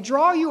you and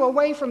draw you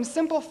away from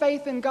simple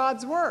faith in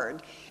God's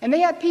word. And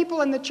they had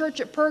people in the church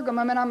at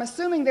Pergamum, and I'm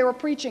assuming they were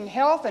preaching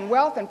health and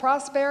wealth and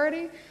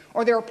prosperity,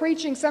 or they were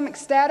preaching some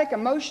ecstatic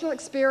emotional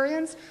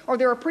experience, or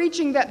they were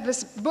preaching that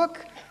this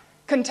book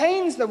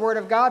contains the Word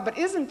of God, but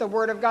isn't the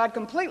Word of God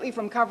completely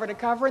from cover to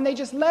cover, and they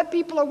just led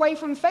people away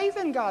from faith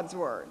in God's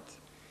Word.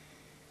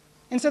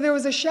 And so there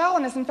was a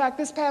shallowness. In fact,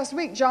 this past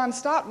week, John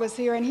Stott was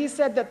here, and he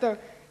said that the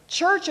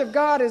Church of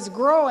God is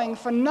growing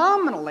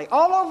phenomenally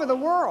all over the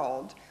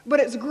world,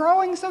 but it's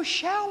growing so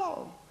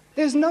shallow.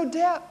 There's no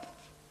depth.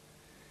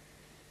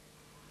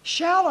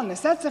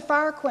 Shallowness, that's a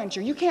fire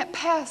quencher. You can't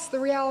pass the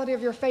reality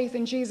of your faith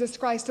in Jesus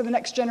Christ to the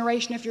next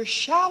generation if you're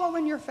shallow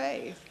in your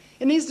faith.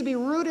 It needs to be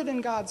rooted in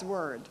God's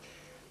Word.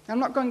 I'm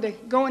not going to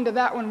go into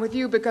that one with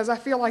you because I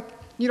feel like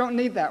you don't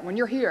need that one.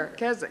 You're here at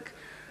Keswick.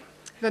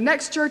 The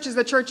next church is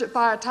the church at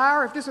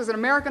Thyatira. If this was an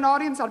American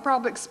audience, I'd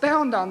probably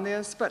expound on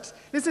this, but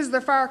this is the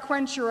fire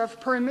quencher of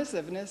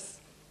permissiveness.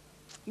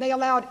 They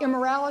allowed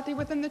immorality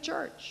within the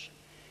church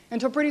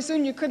until pretty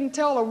soon you couldn't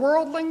tell a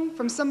worldling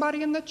from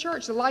somebody in the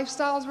church. The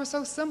lifestyles were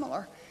so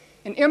similar.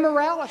 And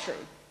immorality,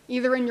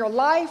 either in your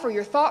life or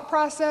your thought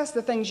process,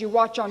 the things you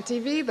watch on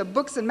TV, the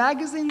books and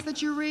magazines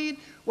that you read,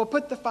 will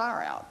put the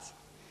fire out.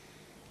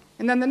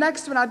 And then the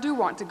next one I do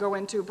want to go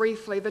into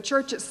briefly, the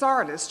church at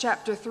Sardis,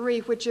 chapter 3,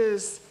 which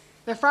is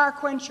the fire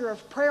quencher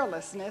of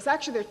prayerlessness.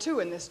 Actually, there are two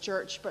in this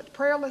church, but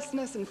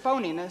prayerlessness and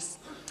phoniness.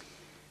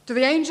 To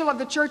the angel of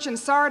the church in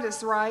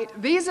Sardis write,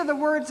 these are the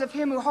words of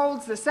him who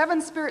holds the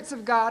 7 spirits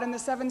of God and the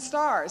 7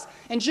 stars.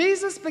 And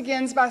Jesus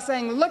begins by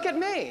saying, look at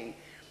me.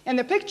 And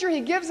the picture he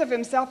gives of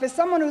himself is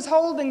someone who's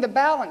holding the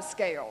balance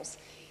scales.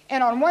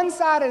 And on one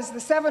side is the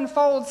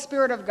sevenfold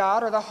Spirit of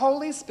God, or the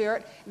Holy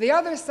Spirit. The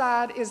other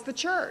side is the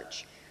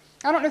church.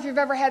 I don't know if you've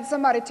ever had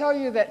somebody tell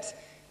you that,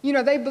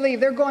 they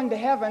believe they're going to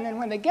heaven, and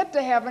when they get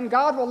to heaven,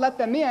 God will let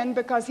them in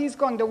because he's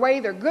going to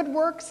weigh their good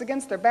works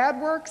against their bad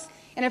works.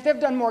 And if they've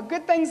done more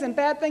good things than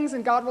bad things,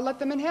 then God will let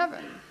them in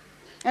heaven.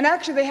 And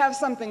actually, they have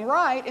something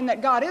right in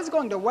that God is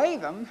going to weigh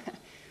them.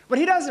 But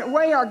he doesn't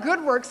weigh our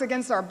good works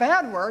against our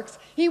bad works.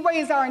 He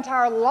weighs our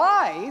entire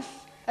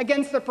life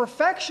against the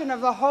perfection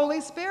of the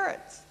Holy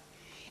Spirit.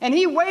 And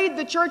he weighed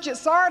the church at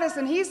Sardis,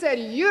 and he said,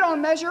 you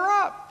don't measure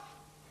up.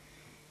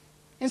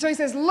 And so he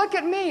says, look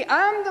at me.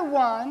 I'm the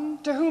one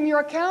to whom you're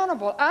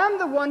accountable. I'm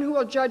the one who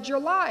will judge your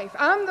life.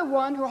 I'm the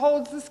one who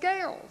holds the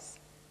scales.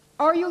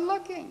 Are you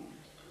looking?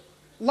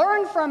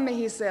 Learn from me,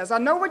 he says. I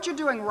know what you're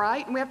doing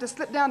right. And we have to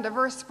slip down to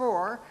verse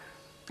 4.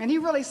 And he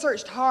really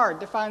searched hard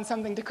to find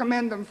something to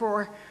commend them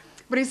for.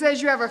 But he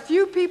says, you have a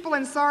few people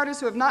in Sardis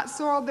who have not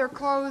soiled their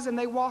clothes, and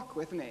they walk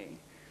with me.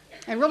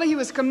 And really, he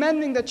was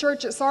commending the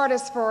church at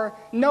Sardis for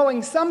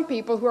knowing some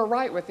people who are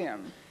right with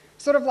him.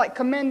 Sort of like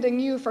commending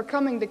you for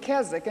coming to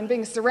Keswick and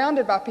being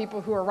surrounded by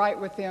people who are right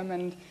with him,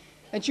 and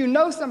that you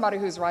know somebody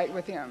who's right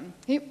with him.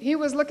 He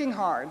was looking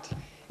hard.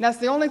 And that's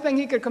the only thing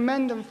he could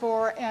commend them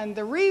for, and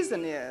the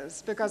reason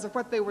is because of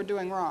what they were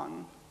doing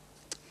wrong.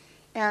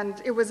 And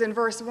it was in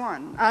verse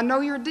 1. I know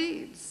your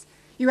deeds.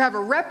 You have a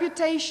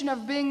reputation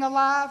of being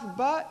alive,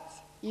 but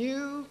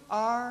you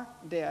are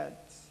dead.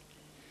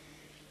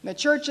 The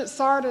church at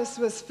Sardis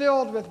was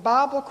filled with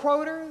Bible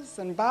quoters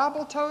and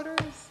Bible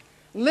toters,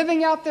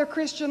 living out their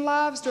Christian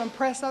lives to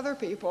impress other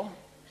people,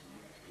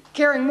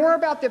 caring more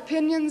about the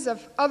opinions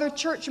of other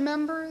church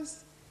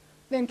members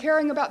than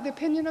caring about the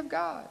opinion of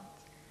God.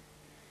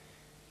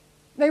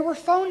 They were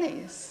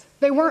phonies.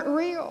 They weren't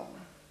real.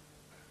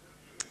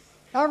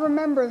 I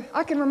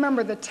can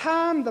remember the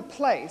time, the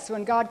place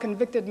when God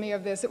convicted me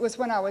of this. It was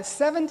when I was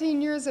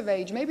 17 years of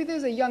age. Maybe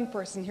there's a young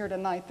person here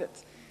tonight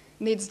that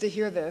needs to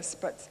hear this,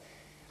 but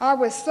I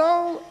was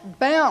so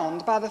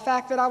bound by the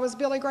fact that I was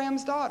Billy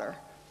Graham's daughter.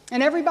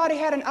 And everybody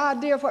had an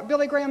idea of what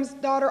Billy Graham's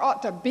daughter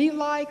ought to be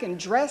like and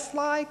dress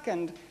like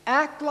and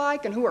act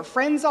like and who her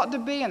friends ought to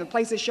be and the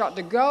places she ought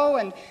to go.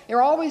 And they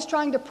were always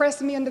trying to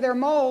press me into their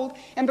mold.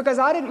 And because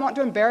I didn't want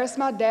to embarrass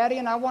my daddy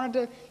and I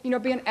wanted to,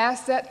 be an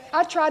asset,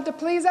 I tried to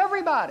please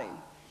everybody.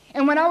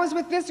 And when I was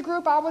with this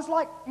group, I was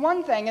like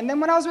one thing. And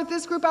then when I was with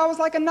this group, I was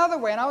like another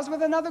way. And I was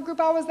with another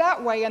group, I was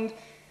that way. And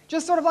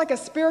just sort of like a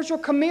spiritual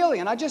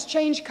chameleon. I just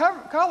changed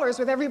colors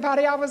with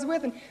everybody I was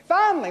with. And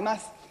finally,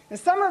 the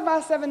summer of my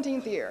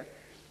 17th year,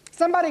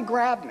 somebody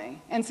grabbed me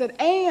and said,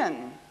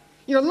 Ann,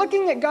 you're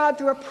looking at God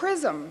through a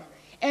prism,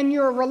 and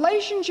your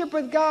relationship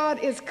with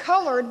God is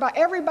colored by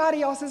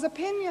everybody else's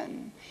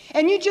opinion.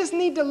 And you just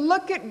need to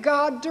look at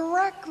God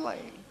directly.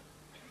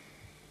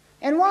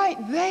 And right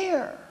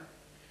there,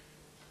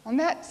 on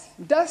that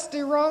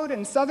dusty road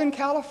in Southern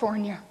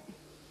California,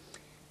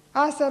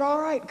 I said, all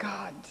right,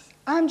 God,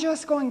 I'm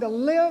just going to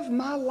live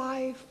my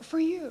life for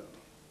you.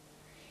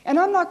 And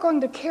I'm not going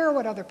to care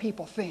what other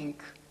people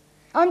think.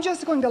 I'm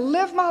just going to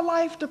live my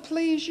life to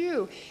please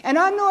you. And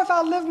I know if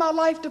I live my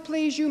life to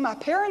please you, my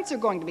parents are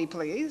going to be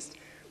pleased,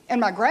 and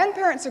my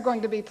grandparents are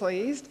going to be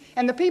pleased,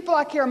 and the people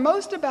I care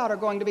most about are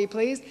going to be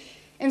pleased.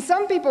 And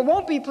some people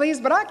won't be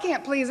pleased, but I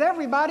can't please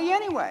everybody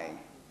anyway.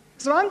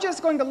 So I'm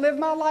just going to live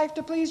my life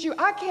to please you.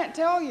 I can't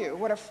tell you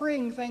what a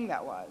freeing thing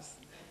that was.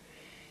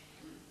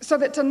 So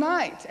that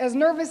tonight, as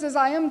nervous as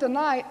I am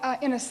tonight,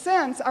 in a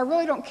sense, I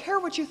really don't care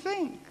what you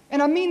think.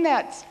 And I mean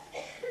that,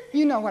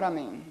 you know what I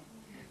mean.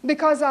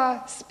 Because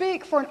I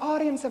speak for an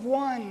audience of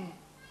one.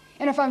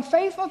 And if I'm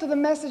faithful to the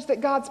message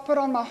that God's put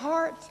on my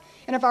heart,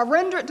 and if I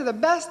render it to the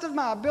best of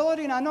my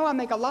ability, and I know I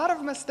make a lot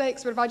of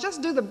mistakes, but if I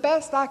just do the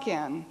best I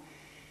can,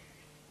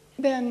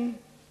 then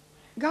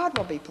God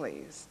will be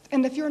pleased.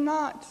 And if you're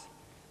not,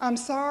 I'm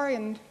sorry,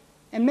 and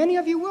many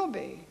of you will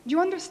be. Do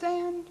you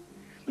understand?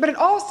 But it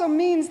also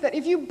means that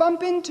if you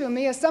bump into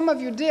me, as some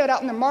of you did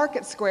out in the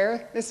market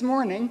square this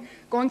morning,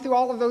 going through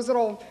all of those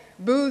little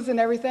booths and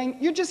everything,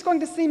 you're just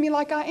going to see me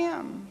like I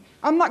am.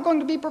 I'm not going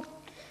to be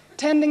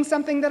pretending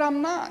something that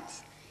I'm not.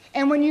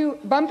 And when you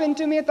bump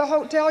into me at the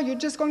hotel, you're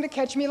just going to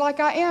catch me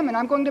like I am, and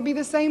I'm going to be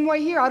the same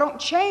way here. I don't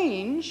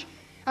change.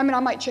 I mean, I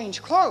might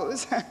change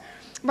clothes,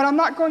 but I'm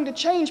not going to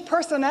change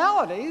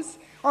personalities,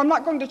 or I'm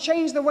not going to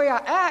change the way I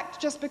act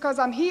just because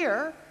I'm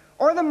here,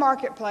 or the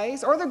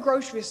marketplace, or the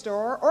grocery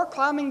store, or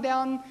climbing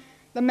down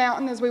the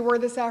mountain as we were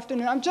this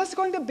afternoon. I'm just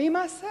going to be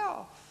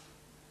myself.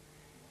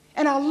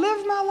 And I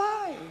live my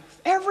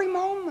life every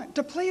moment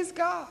to please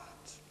God.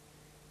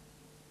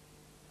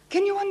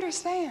 Can you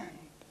understand?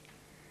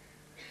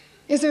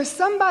 Is there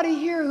somebody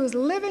here who's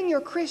living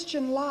your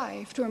Christian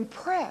life to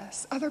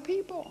impress other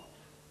people?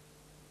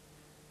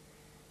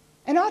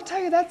 And I'll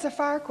tell you, that's a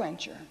fire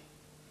quencher,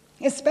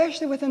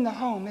 especially within the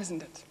home,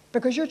 isn't it?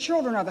 Because your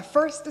children are the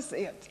first to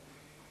see it.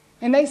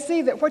 And they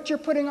see that what you're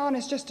putting on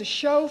is just a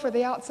show for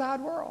the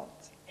outside world.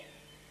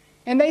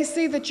 And they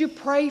see that you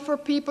pray for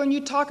people and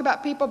you talk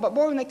about people, but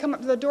boy, when they come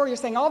up to the door, you're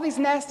saying all these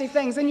nasty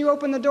things. Then you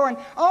open the door and,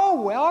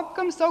 oh,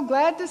 welcome, so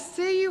glad to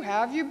see you. How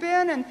have you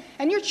been?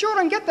 And your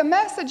children get the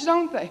message,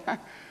 don't they?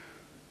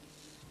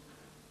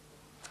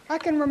 I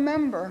can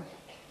remember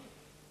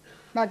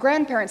my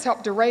grandparents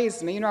helped to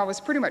raise me. You know, I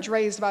was pretty much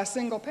raised by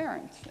single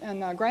parents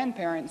and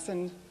grandparents.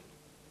 And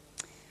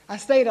I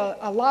stayed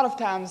a lot of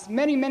times,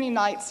 many, many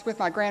nights with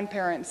my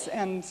grandparents.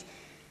 And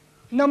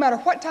no matter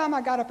what time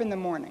I got up in the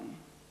morning,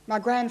 my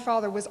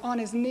grandfather was on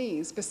his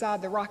knees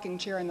beside the rocking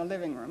chair in the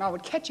living room. I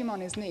would catch him on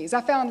his knees.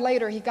 I found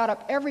later he got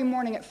up every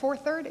morning at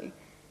 4:30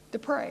 to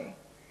pray.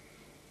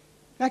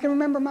 And I can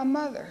remember my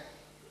mother,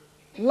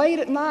 late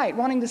at night,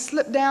 wanting to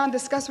slip down,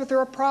 discuss with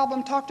her a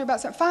problem, talk to her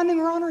about something, finding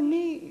her on her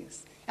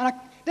knees. And it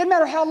didn't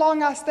matter how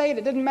long I stayed.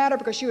 It didn't matter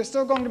because she was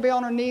still going to be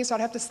on her knees, so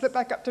I'd have to slip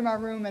back up to my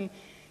room and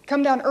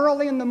come down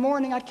early in the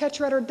morning. I'd catch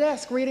her at her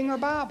desk reading her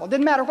Bible.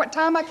 Didn't matter what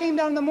time I came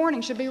down in the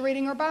morning, she'd be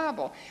reading her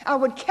Bible. I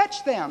would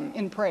catch them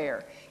in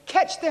prayer,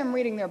 catch them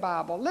reading their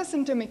Bible.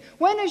 Listen to me.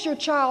 When has your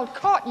child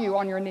caught you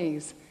on your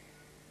knees?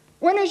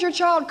 When has your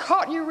child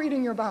caught you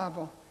reading your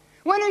Bible?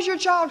 When has your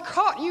child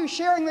caught you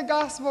sharing the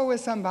gospel with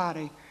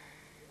somebody?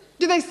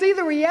 Do they see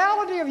the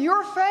reality of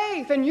your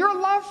faith and your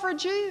love for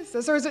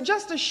Jesus? Or is it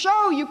just a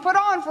show you put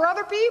on for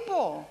other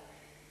people?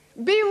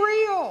 Be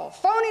real.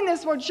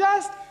 Phoniness will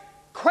just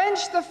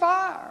quench the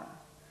fire.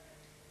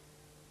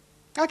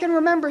 I can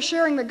remember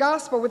sharing the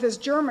gospel with this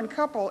German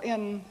couple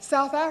in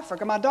South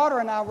Africa. My daughter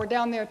and I were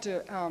down there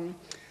to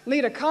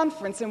lead a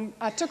conference, and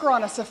I took her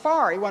on a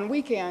safari one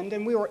weekend,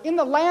 and we were in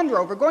the Land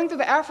Rover going through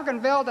the African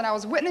veldt, and I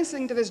was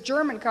witnessing to this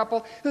German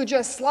couple who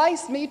just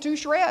sliced me to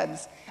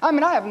shreds. I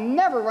mean, I have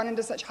never run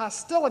into such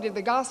hostility to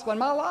the gospel in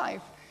my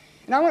life.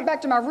 And I went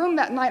back to my room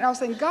that night, and I was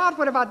saying, God,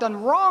 what have I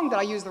done wrong? Did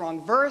I use the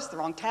wrong verse, the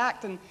wrong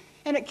tact? And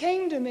it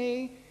came to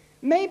me,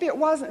 maybe it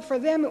wasn't for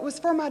them, it was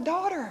for my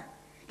daughter,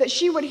 that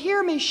she would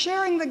hear me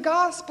sharing the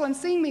gospel and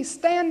seeing me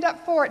stand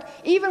up for it,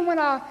 even when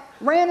I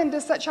ran into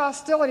such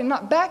hostility,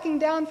 not backing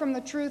down from the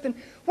truth. And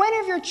when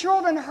have your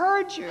children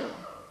heard you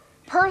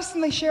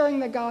personally sharing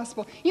the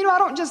gospel? You know, I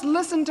don't just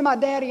listen to my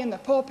daddy in the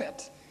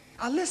pulpit.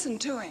 I listen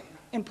to him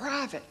in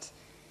private.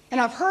 And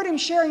I've heard him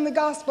sharing the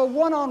gospel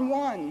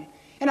one-on-one.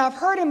 And I've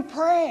heard him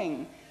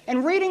praying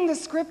and reading the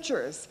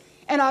scriptures.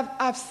 And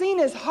I've seen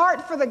his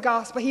heart for the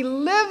gospel. He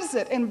lives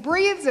it and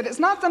breathes it. It's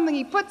not something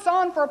he puts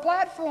on for a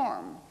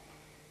platform.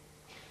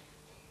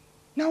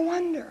 No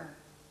wonder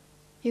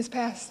he's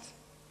passed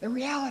the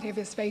reality of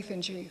his faith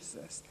in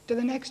Jesus to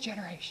the next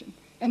generation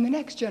and the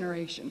next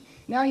generation.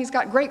 Now he's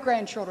got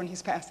great-grandchildren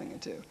he's passing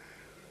it to.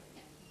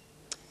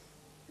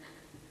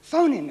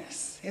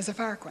 Phoniness is a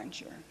fire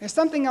quencher. There's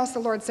something else the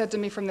Lord said to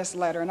me from this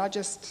letter, and I'll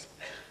just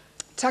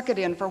tuck it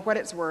in for what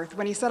it's worth.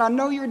 When he said, I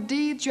know your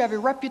deeds, you have a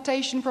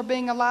reputation for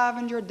being alive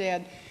and you're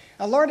dead.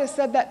 The Lord has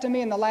said that to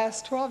me in the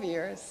last 12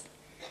 years.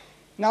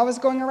 And I was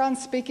going around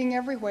speaking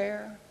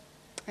everywhere.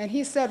 And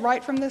he said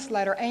right from this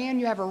letter, Anne,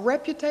 you have a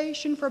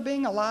reputation for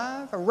being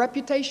alive, a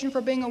reputation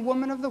for being a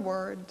woman of the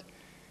word.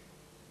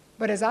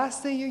 But as I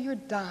see you, you're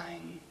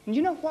dying. And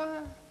you know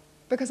why?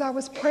 Because I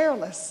was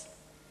prayerless.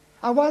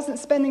 I wasn't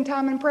spending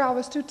time in prayer. I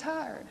was too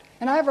tired.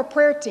 And I have a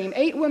prayer team,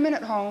 8 women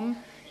at home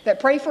that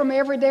pray for me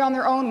every day on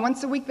their own.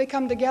 Once a week they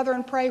come together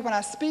and pray. When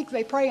I speak,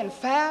 they pray and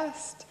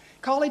fast,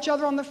 call each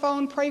other on the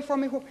phone, pray for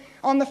me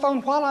on the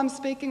phone while I'm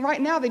speaking. Right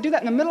now, they do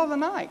that in the middle of the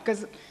night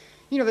because,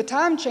 you know, the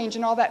time change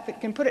and all that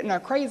can put it in a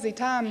crazy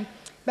time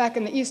back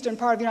in the eastern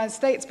part of the United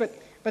States.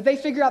 But they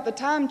figure out the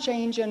time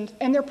change and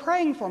they're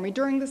praying for me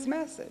during this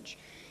message.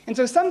 And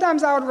so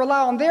sometimes I would rely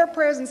on their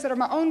prayers instead of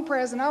my own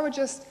prayers, and I would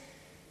just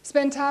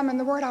spend time in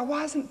the Word. I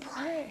wasn't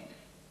praying.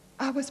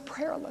 I was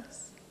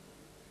prayerless.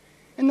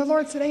 And the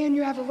Lord said, Anne,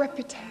 you have a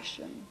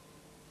reputation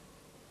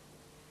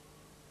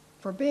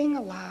for being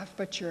alive,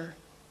 but you're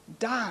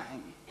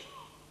dying.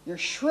 You're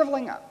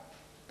shriveling up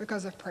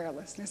because of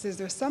prayerlessness. Is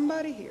there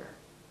somebody here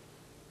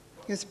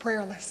who's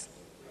prayerless?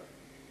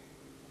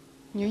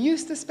 You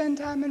used to spend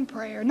time in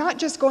prayer, not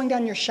just going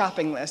down your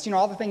shopping list, you know,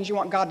 all the things you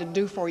want God to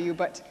do for you,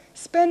 but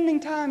spending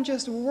time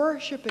just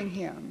worshiping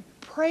Him,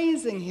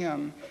 praising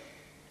Him,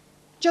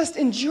 just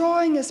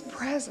enjoying His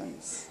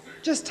presence,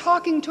 just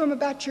talking to Him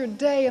about your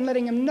day and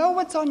letting Him know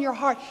what's on your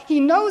heart.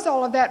 He knows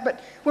all of that, but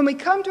when we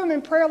come to Him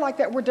in prayer like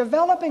that, we're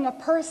developing a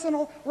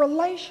personal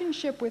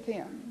relationship with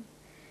Him.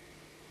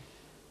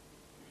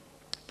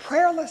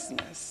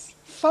 Prayerlessness,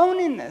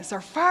 phoniness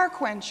are fire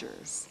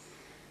quenchers.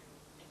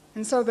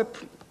 And so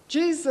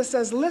Jesus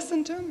says,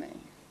 listen to me.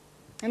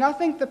 And I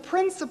think the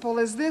principle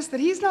is this, that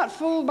He's not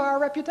fooled by our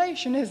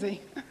reputation, is He?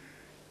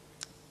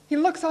 He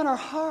looks on our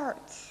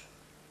hearts,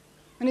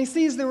 and He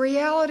sees the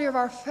reality of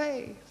our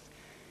faith,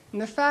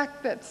 and the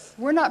fact that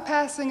we're not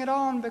passing it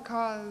on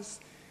because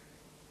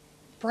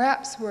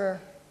perhaps we're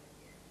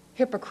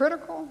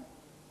hypocritical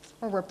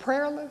or we're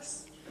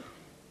prayerless.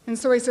 And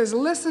so He says,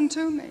 listen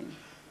to me.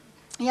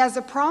 He has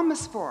a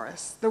promise for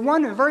us. The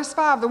one, in verse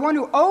 5, the one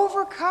who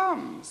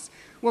overcomes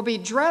will be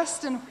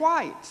dressed in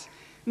white.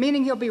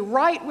 meaning he'll be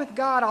right with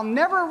God. I'll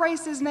never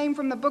erase his name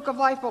from the book of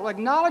life, but will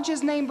acknowledge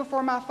his name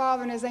before my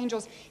Father and his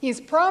angels.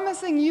 He's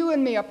promising you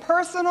and me a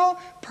personal,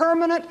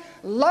 permanent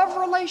love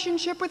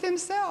relationship with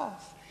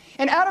himself.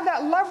 And out of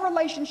that love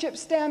relationship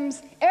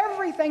stems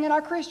everything in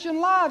our Christian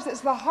lives.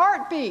 It's the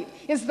heartbeat.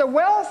 It's the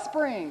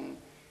wellspring.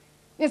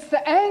 It's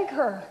the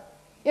anchor.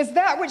 It's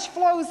that which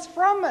flows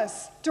from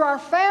us to our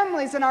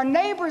families and our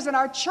neighbors and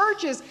our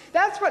churches.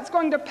 That's what's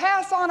going to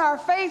pass on our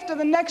faith to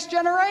the next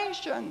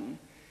generation.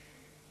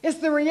 It's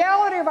the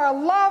reality of our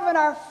love and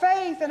our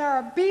faith and our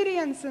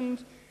obedience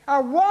and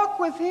our walk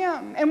with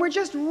him. And we're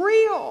just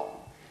real.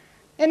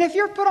 And if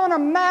you're put on a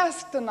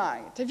mask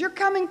tonight, if you're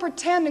coming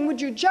pretending, would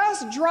you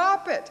just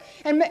drop it?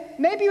 And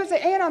maybe you would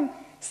say, Ann, I'm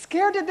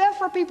scared to death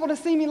for people to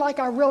see me like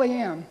I really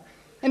am,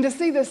 and to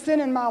see the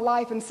sin in my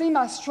life and see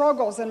my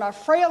struggles and my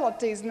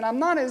frailties, and I'm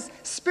not as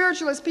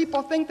spiritual as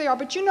people think they are.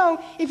 But you know,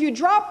 if you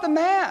drop the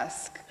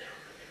mask,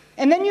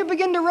 and then you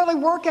begin to really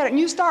work at it, and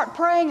you start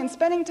praying and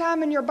spending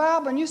time in your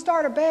Bible, and you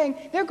start obeying,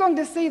 they're going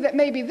to see that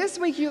maybe this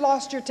week you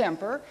lost your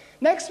temper,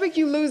 next week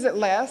you lose it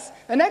less,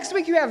 the next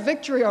week you have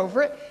victory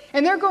over it,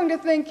 and they're going to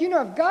think, you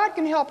know, if God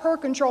can help her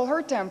control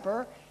her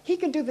temper, he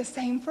can do the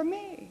same for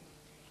me.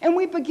 And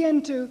we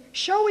begin to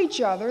show each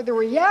other the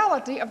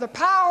reality of the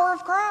power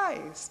of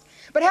Christ.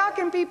 But how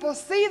can people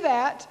see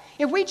that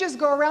if we just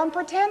go around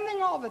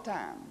pretending all the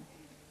time?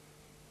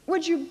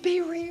 Would you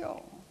be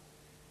real?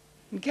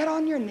 And get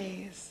on your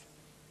knees.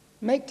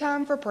 Make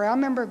time for prayer. I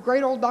remember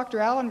great old Dr.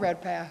 Alan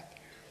Redpath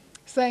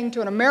saying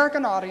to an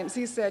American audience,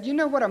 he said, you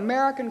know what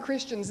American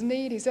Christians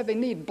need? He said they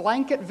need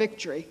blanket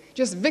victory.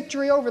 Just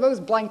victory over those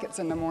blankets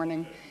in the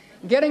morning.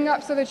 Getting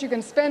up so that you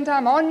can spend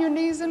time on your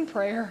knees in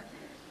prayer.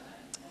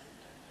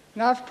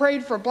 And I've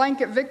prayed for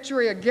blanket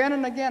victory again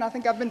and again. I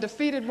think I've been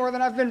defeated more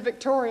than I've been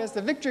victorious.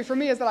 The victory for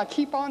me is that I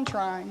keep on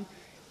trying,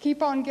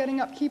 keep on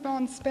getting up, keep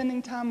on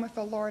spending time with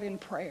the Lord in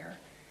prayer,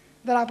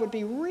 that I would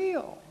be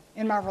real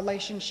in my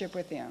relationship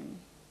with him.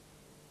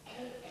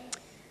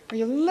 Are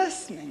you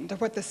listening to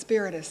what the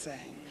Spirit is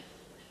saying?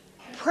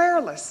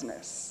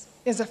 Prayerlessness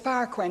is a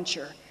fire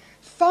quencher.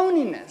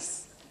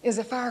 Phoniness is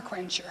a fire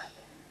quencher.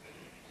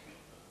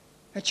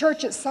 The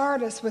church at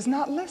Sardis was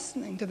not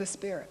listening to the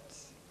Spirit.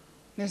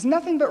 There's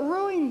nothing but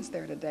ruins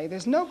there today.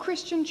 There's no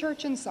Christian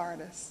church in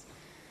Sardis.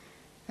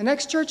 The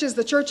next church is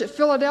the church at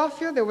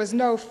Philadelphia. There was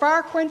no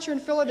fire quencher in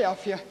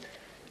Philadelphia.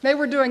 They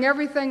were doing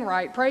everything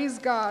right. Praise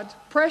God.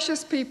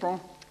 Precious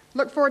people.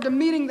 Look forward to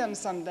meeting them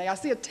someday. I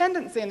see a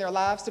tendency in their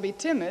lives to be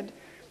timid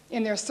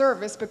in their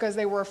service because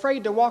they were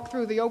afraid to walk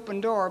through the open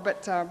door,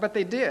 but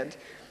they did.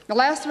 The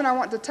last one I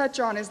want to touch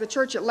on is the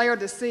church at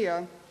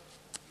Laodicea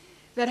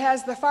that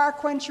has the fire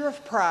quencher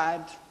of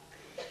pride.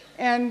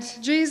 And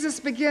Jesus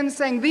begins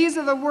saying, these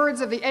are the words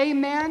of the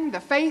Amen,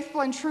 the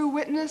faithful and true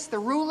witness, the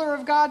ruler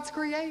of God's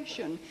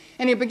creation.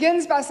 And he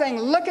begins by saying,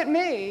 look at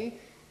me,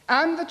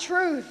 I'm the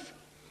truth.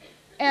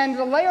 And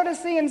the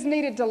Laodiceans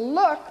needed to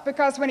look,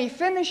 because when he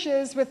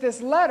finishes with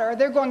this letter,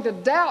 they're going to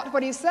doubt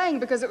what he's saying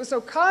because it was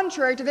so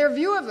contrary to their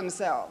view of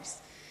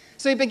themselves.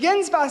 So he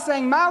begins by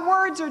saying, my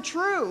words are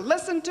true.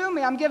 Listen to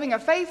me. I'm giving a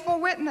faithful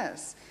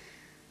witness.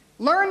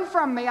 Learn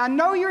from me. I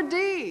know your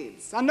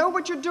deeds. I know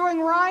what you're doing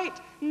right.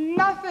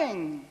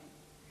 Nothing.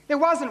 There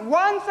wasn't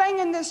one thing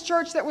in this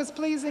church that was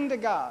pleasing to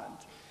God.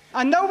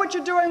 I know what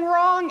you're doing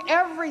wrong.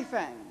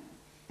 Everything.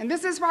 And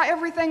this is why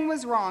everything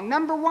was wrong.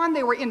 Number one,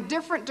 they were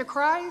indifferent to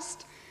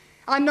Christ.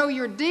 I know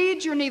your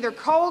deeds. You're neither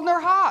cold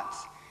nor hot.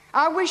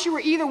 I wish you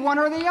were either one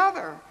or the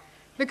other.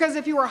 Because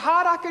if you were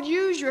hot, I could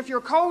use you. If you're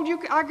cold,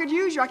 I could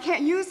use you. I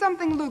can't use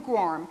something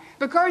lukewarm.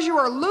 Because you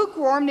are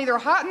lukewarm, neither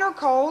hot nor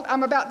cold,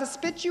 I'm about to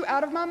spit you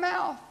out of my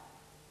mouth.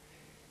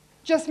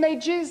 Just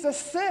made Jesus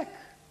sick.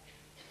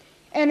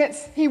 And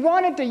he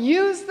wanted to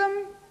use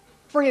them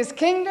for his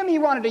kingdom. He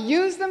wanted to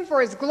use them for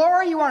his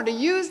glory. He wanted to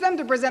use them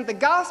to present the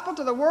gospel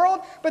to the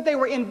world. But they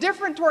were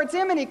indifferent towards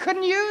him, and he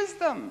couldn't use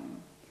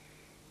them.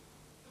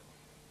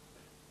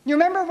 You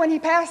remember when he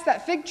passed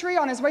that fig tree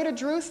on his way to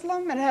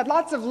Jerusalem, and it had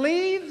lots of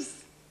leaves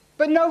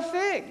but no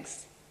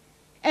figs,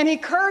 and he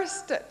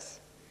cursed it.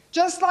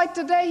 Just like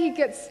today, he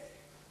gets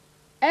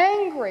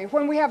angry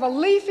when we have a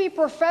leafy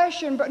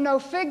profession but no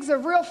figs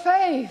of real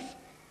faith.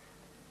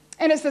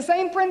 And it's the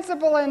same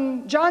principle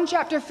in John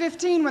chapter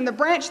 15, when the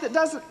branch that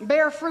doesn't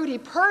bear fruit, he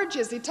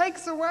purges, he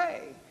takes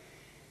away.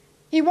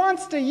 He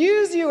wants to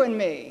use you and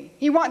me.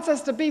 He wants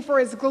us to be for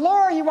his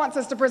glory. He wants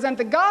us to present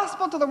the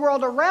gospel to the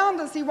world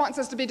around us. He wants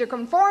us to be to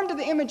conform to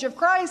the image of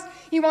Christ.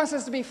 He wants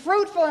us to be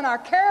fruitful in our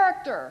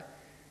character.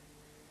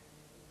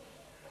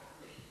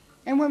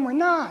 And when we're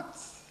not,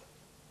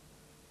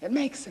 it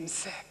makes him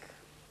sick.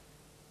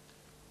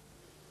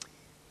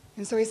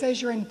 And so he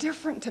says, you're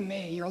indifferent to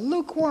me. You're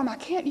lukewarm. I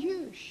can't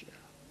use you.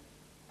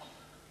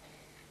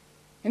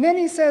 And then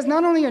he says,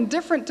 not only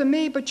indifferent to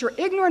me, but you're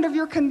ignorant of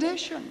your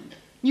condition.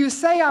 You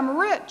say I'm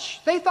rich.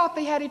 They thought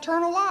they had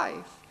eternal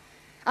life.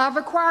 I've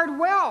acquired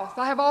wealth.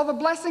 I have all the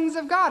blessings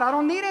of God. I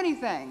don't need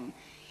anything.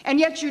 And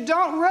yet you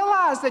don't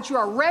realize that you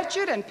are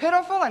wretched and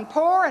pitiful and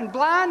poor and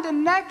blind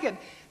and naked.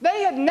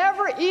 They had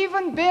never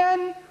even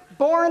been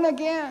born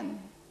again.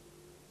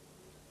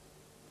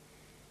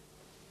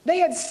 They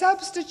had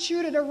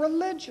substituted a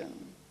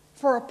religion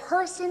for a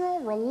personal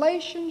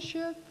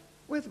relationship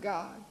with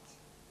God.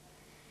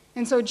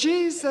 And so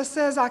Jesus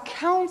says, I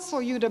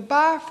counsel you to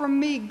buy from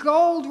me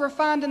gold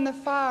refined in the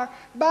fire.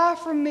 Buy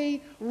from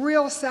me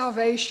real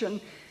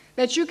salvation,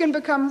 that you can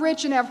become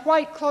rich and have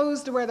white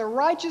clothes to wear, the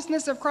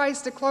righteousness of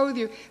Christ to clothe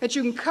you, that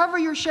you can cover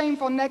your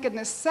shameful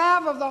nakedness,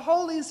 salve of the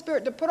Holy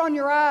Spirit to put on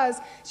your eyes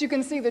so you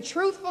can see the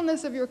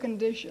truthfulness of your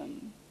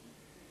condition.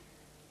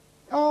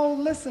 Oh,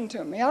 listen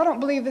to me. I don't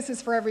believe this is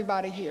for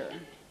everybody here,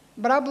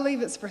 but I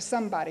believe it's for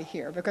somebody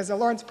here because the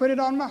Lord's put it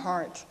on my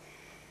heart.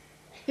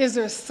 Is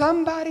there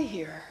somebody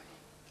here,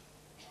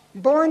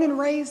 born and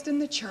raised in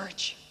the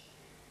church,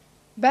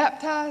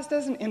 baptized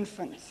as an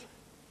infant,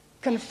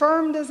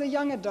 confirmed as a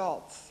young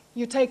adult?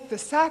 You take the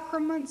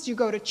sacraments, you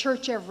go to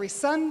church every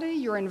Sunday,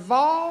 you're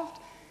involved.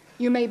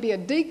 You may be a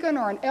deacon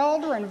or an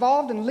elder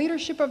involved in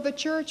leadership of the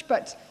church,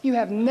 but you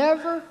have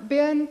never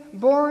been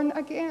born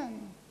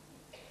again.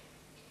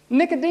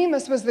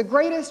 Nicodemus was the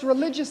greatest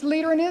religious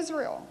leader in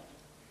Israel.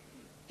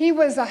 He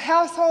was a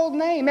household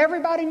name.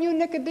 Everybody knew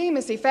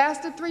Nicodemus. He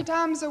fasted 3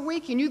 times a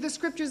week. He knew the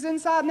scriptures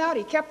inside and out.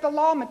 He kept the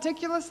law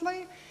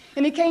meticulously.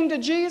 And he came to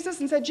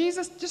Jesus and said,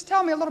 Jesus, just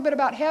tell me a little bit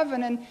about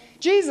heaven. And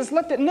Jesus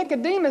looked at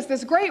Nicodemus,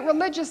 this great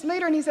religious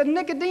leader, and he said,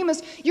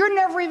 Nicodemus, you're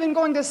never even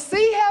going to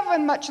see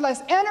heaven, much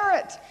less enter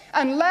it,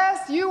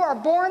 unless you are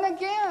born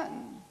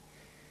again.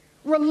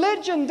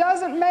 Religion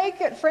doesn't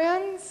make it,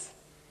 friends.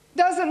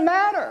 Doesn't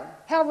matter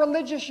how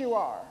religious you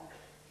are.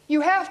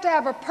 You have to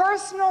have a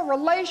personal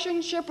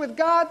relationship with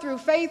God through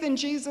faith in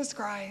Jesus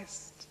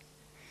Christ.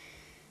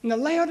 And the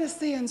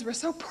Laodiceans were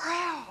so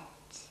proud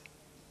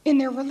in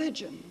their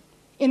religion,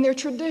 in their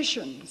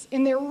traditions,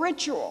 in their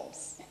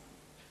rituals,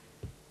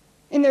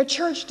 in their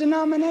church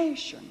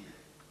denomination,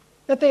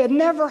 that they had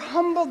never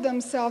humbled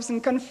themselves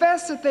and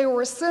confessed that they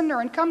were a sinner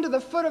and come to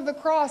the foot of the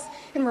cross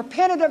and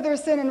repented of their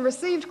sin and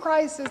received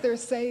Christ as their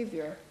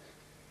Savior.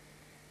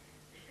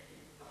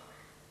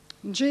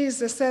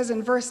 Jesus says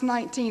in verse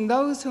 19,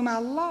 those whom I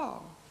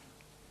love,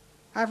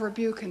 I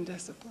rebuke and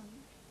discipline.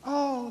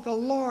 Oh, the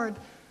Lord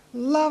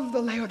loved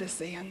the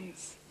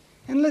Laodiceans.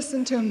 And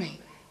listen to me,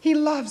 He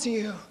loves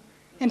you,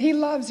 and He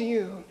loves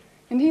you,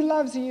 and He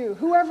loves you,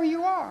 whoever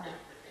you are.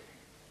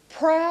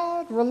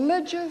 Proud,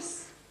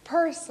 religious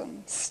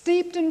person,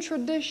 steeped in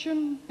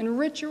tradition and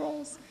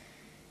rituals.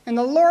 And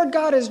the Lord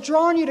God has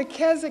drawn you to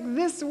Keswick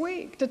this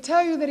week to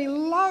tell you that He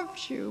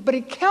loves you, but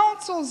He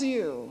counsels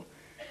you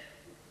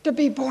to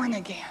be born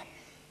again.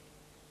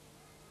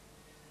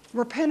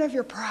 Repent of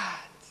your pride.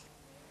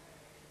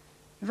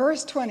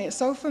 Verse 20, it's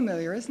so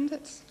familiar, isn't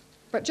it?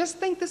 But just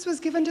think this was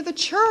given to the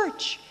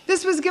church.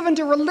 This was given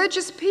to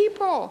religious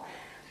people.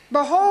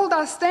 Behold,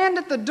 I stand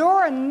at the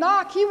door and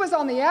knock. He was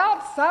on the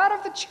outside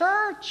of the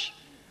church,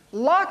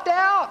 locked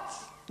out,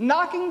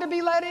 knocking to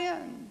be let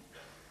in.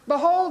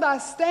 Behold, I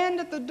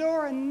stand at the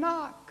door and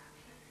knock.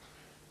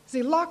 Is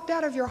He locked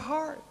out of your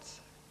heart?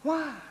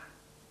 Why?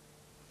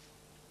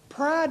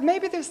 Pride,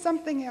 maybe there's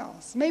something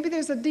else. Maybe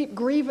there's a deep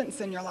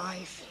grievance in your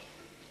life.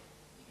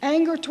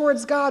 Anger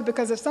towards God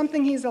because of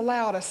something He's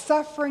allowed, a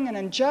suffering, an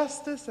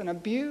injustice, an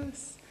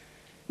abuse.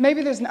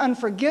 Maybe there's an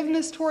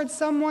unforgiveness towards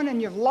someone and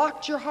you've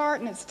locked your heart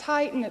and it's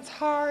tight and it's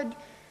hard.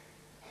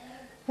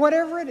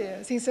 Whatever it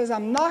is, He says,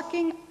 I'm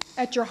knocking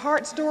at your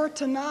heart's door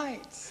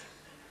tonight.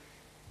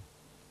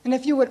 And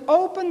if you would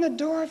open the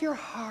door of your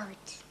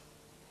heart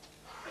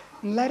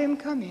and let Him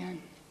come in,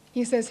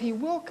 He says He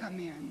will come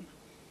in.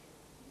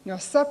 He'll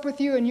sup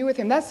with you and you with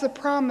Him. That's the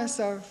promise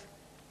of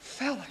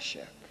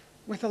fellowship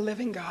with the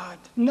living God,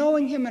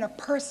 knowing Him in a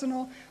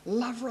personal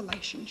love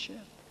relationship.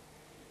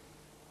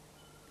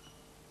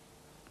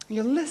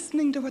 You're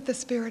listening to what the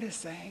Spirit is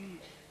saying.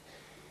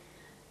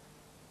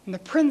 And the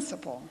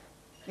principle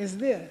is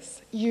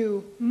this: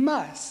 you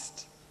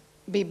must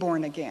be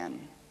born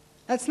again.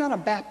 That's not a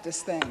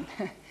Baptist thing.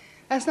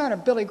 That's not a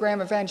Billy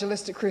Graham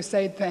evangelistic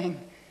crusade thing.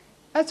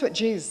 That's what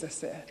Jesus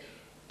said.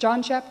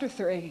 John chapter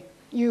 3,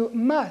 you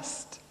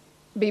must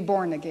be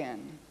born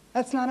again.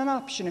 That's not an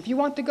option. If you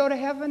want to go to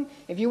heaven,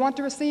 if you want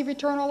to receive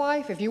eternal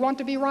life, if you want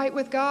to be right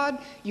with God,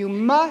 you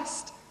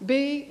must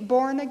be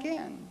born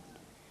again.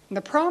 And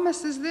the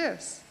promise is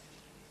this.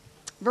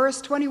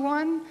 Verse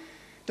 21,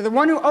 to the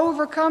one who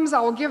overcomes, I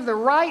will give the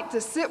right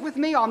to sit with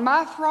me on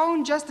my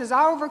throne, just as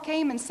I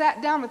overcame and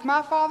sat down with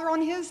my Father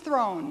on His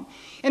throne.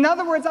 In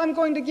other words, I'm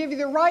going to give you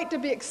the right to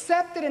be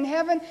accepted in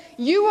heaven.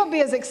 You will be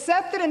as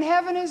accepted in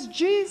heaven as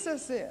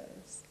Jesus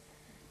is.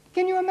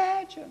 Can you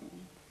imagine?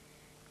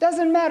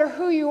 Doesn't matter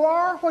who you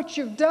are, what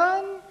you've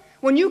done.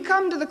 When you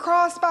come to the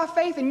cross by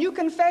faith and you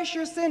confess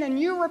your sin and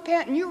you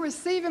repent and you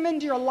receive Him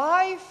into your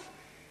life,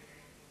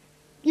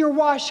 you're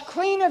washed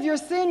clean of your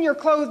sin, you're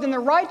clothed in the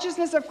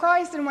righteousness of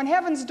Christ, and when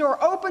heaven's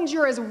door opens,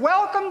 you're as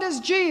welcomed as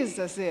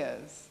Jesus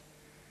is.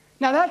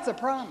 Now that's a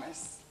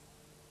promise.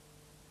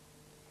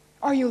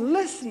 Are you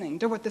listening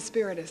to what the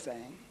Spirit is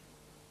saying?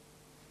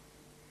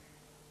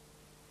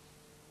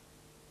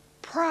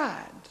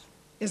 Pride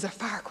is a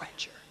fire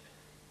quencher.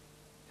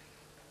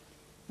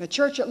 The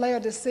church at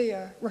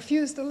Laodicea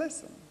refused to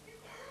listen.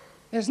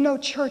 There's no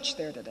church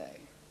there today.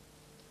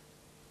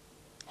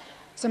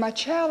 So my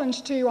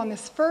challenge to you on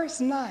this first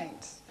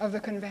night of the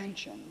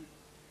convention,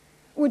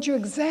 would you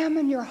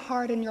examine your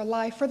heart and your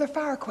life for the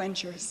fire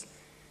quenchers,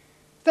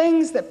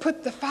 things that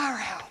put the fire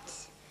out?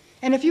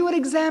 And if you would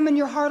examine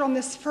your heart on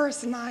this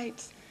first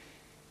night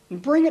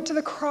and bring it to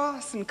the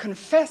cross and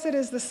confess it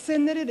as the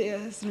sin that it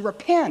is and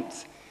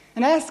repent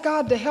and ask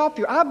God to help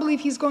you, I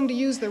believe He's going to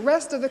use the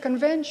rest of the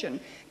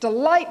convention to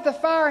light the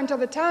fire until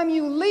the time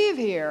you leave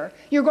here,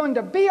 you're going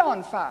to be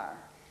on fire.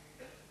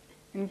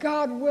 And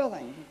God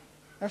willing,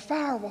 the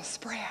fire will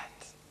spread.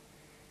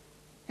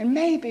 And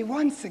maybe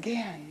once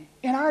again,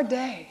 in our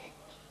day,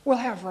 we'll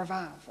have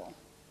revival.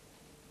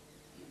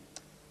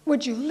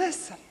 Would you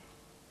listen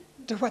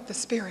to what the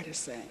Spirit is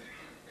saying?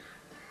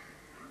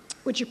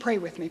 Would you pray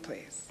with me,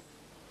 please?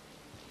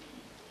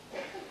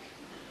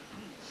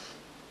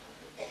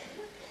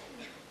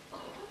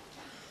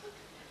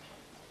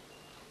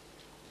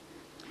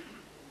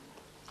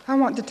 I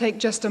want to take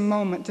just a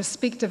moment to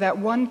speak to that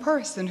one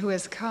person who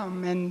has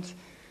come and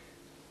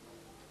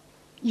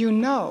you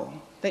know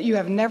that you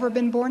have never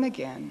been born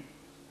again.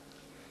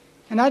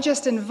 And I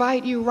just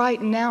invite you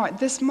right now at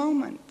this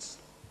moment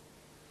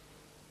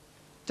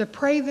to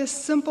pray this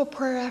simple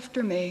prayer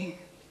after me,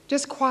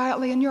 just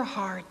quietly in your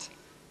heart.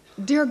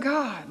 Dear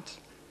God,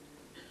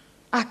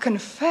 I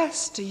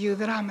confess to you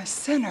that I'm a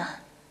sinner.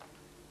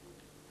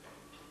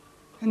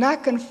 And I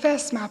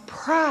confess my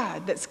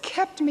pride that's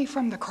kept me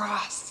from the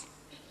cross.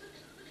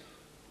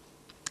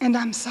 And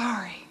I'm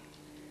sorry.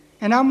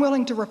 And I'm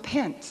willing to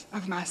repent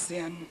of my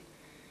sin.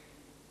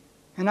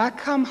 And I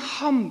come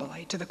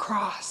humbly to the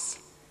cross.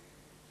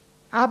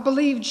 I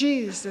believe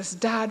Jesus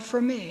died for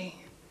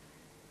me.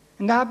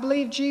 And I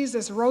believe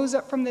Jesus rose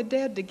up from the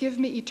dead to give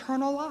me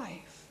eternal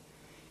life.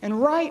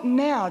 And right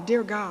now,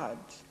 dear God,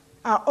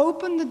 I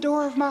open the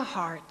door of my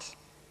heart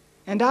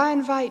and I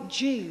invite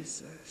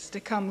Jesus to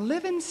come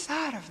live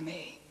inside of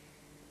me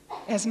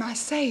as my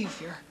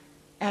Savior,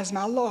 as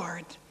my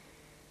Lord.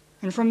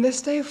 And from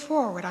this day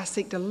forward, I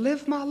seek to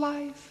live my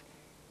life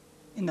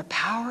in the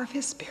power of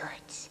His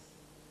Spirit.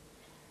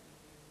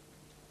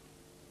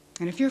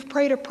 And if you've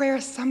prayed a prayer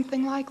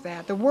something like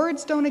that, the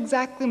words don't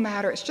exactly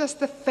matter. It's just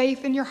the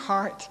faith in your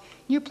heart.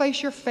 You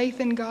place your faith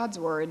in God's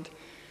Word.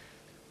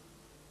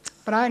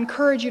 But I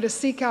encourage you to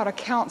seek out a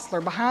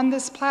counselor behind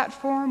this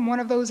platform, one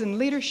of those in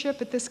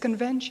leadership at this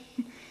convention.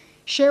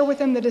 Share with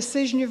them the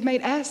decision you've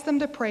made. Ask them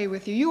to pray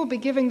with you. You will be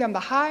giving them the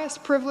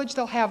highest privilege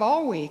they'll have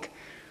all week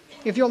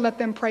if you'll let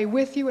them pray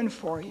with you and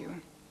for you.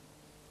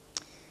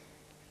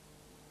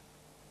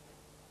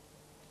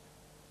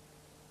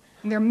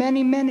 And there are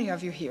many, many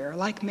of you here,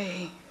 like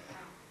me,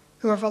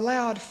 who have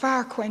allowed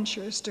fire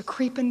quenchers to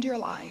creep into your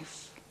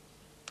life.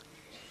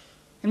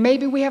 And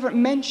maybe we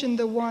haven't mentioned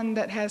the one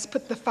that has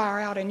put the fire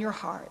out in your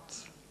heart,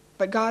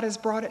 but God has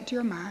brought it to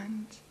your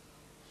mind.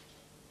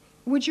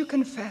 Would you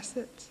confess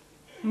it?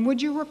 And would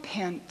you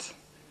repent?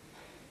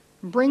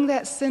 Bring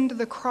that sin to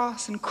the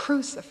cross and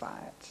crucify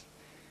it.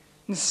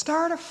 And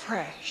start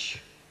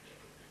afresh.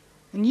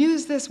 And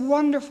use this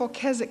wonderful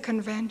Keswick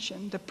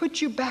Convention to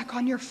put you back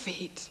on your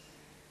feet,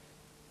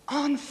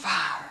 on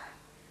fire,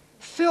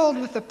 filled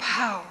with the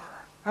power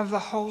of the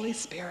Holy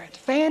Spirit,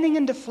 fanning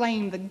into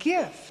flame the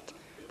gift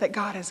that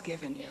God has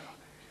given you.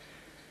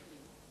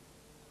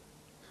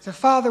 So,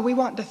 Father, we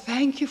want to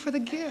thank you for the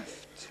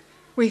gift.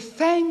 We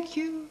thank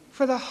you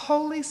for the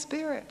Holy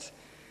Spirit,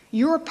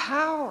 your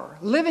power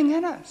living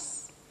in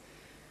us.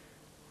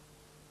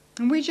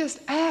 And we just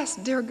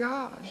ask, dear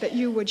God, that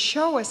you would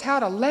show us how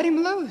to let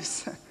him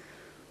loose,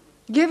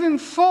 give him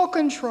full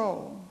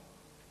control,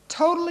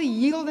 totally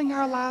yielding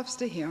our lives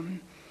to him,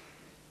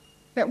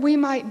 that we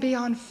might be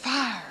on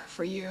fire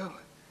for you.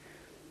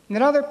 And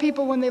that other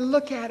people, when they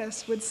look at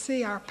us, would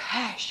see our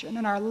passion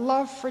and our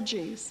love for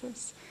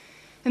Jesus.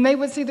 And they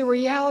would see the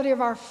reality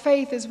of our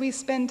faith as we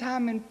spend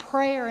time in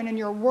prayer and in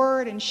your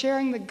word and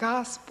sharing the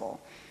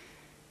gospel.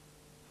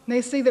 And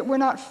they see that we're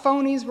not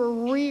phonies,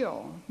 we're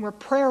real. We're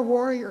prayer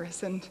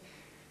warriors. And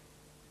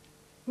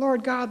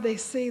Lord God, they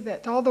see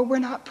that although we're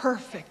not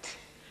perfect,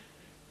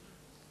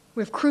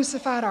 we've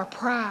crucified our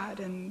pride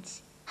and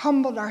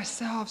humbled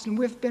ourselves, and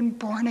we've been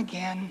born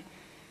again.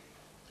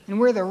 And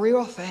we're the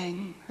real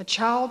thing, a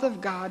child of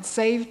God,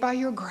 saved by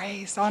your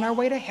grace, on our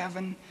way to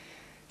heaven,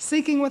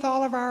 seeking with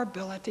all of our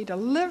ability to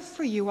live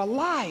for you a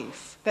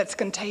life that's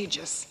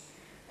contagious.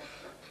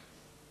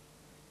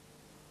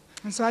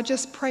 And so I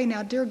just pray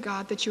now, dear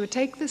God, that you would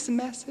take this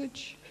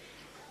message,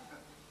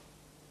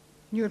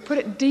 you would put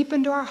it deep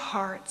into our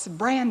hearts,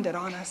 brand it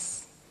on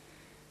us,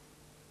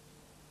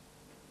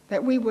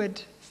 that we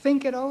would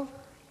think it over,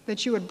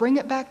 that you would bring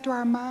it back to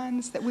our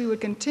minds, that we would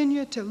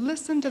continue to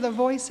listen to the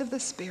voice of the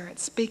Spirit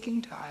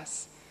speaking to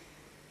us.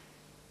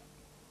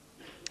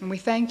 And we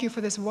thank you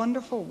for this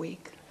wonderful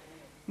week.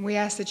 And we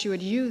ask that you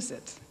would use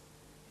it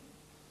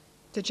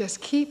to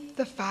just keep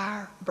the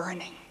fire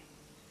burning.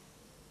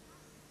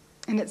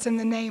 And it's in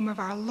the name of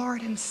our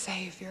Lord and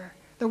Savior,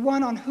 the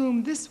one on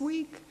whom this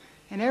week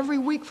and every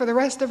week for the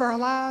rest of our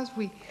lives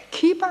we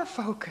keep our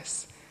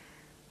focus,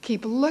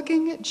 keep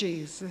looking at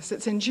Jesus.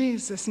 It's in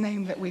Jesus'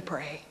 name that we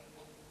pray.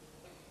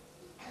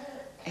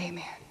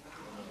 Amen.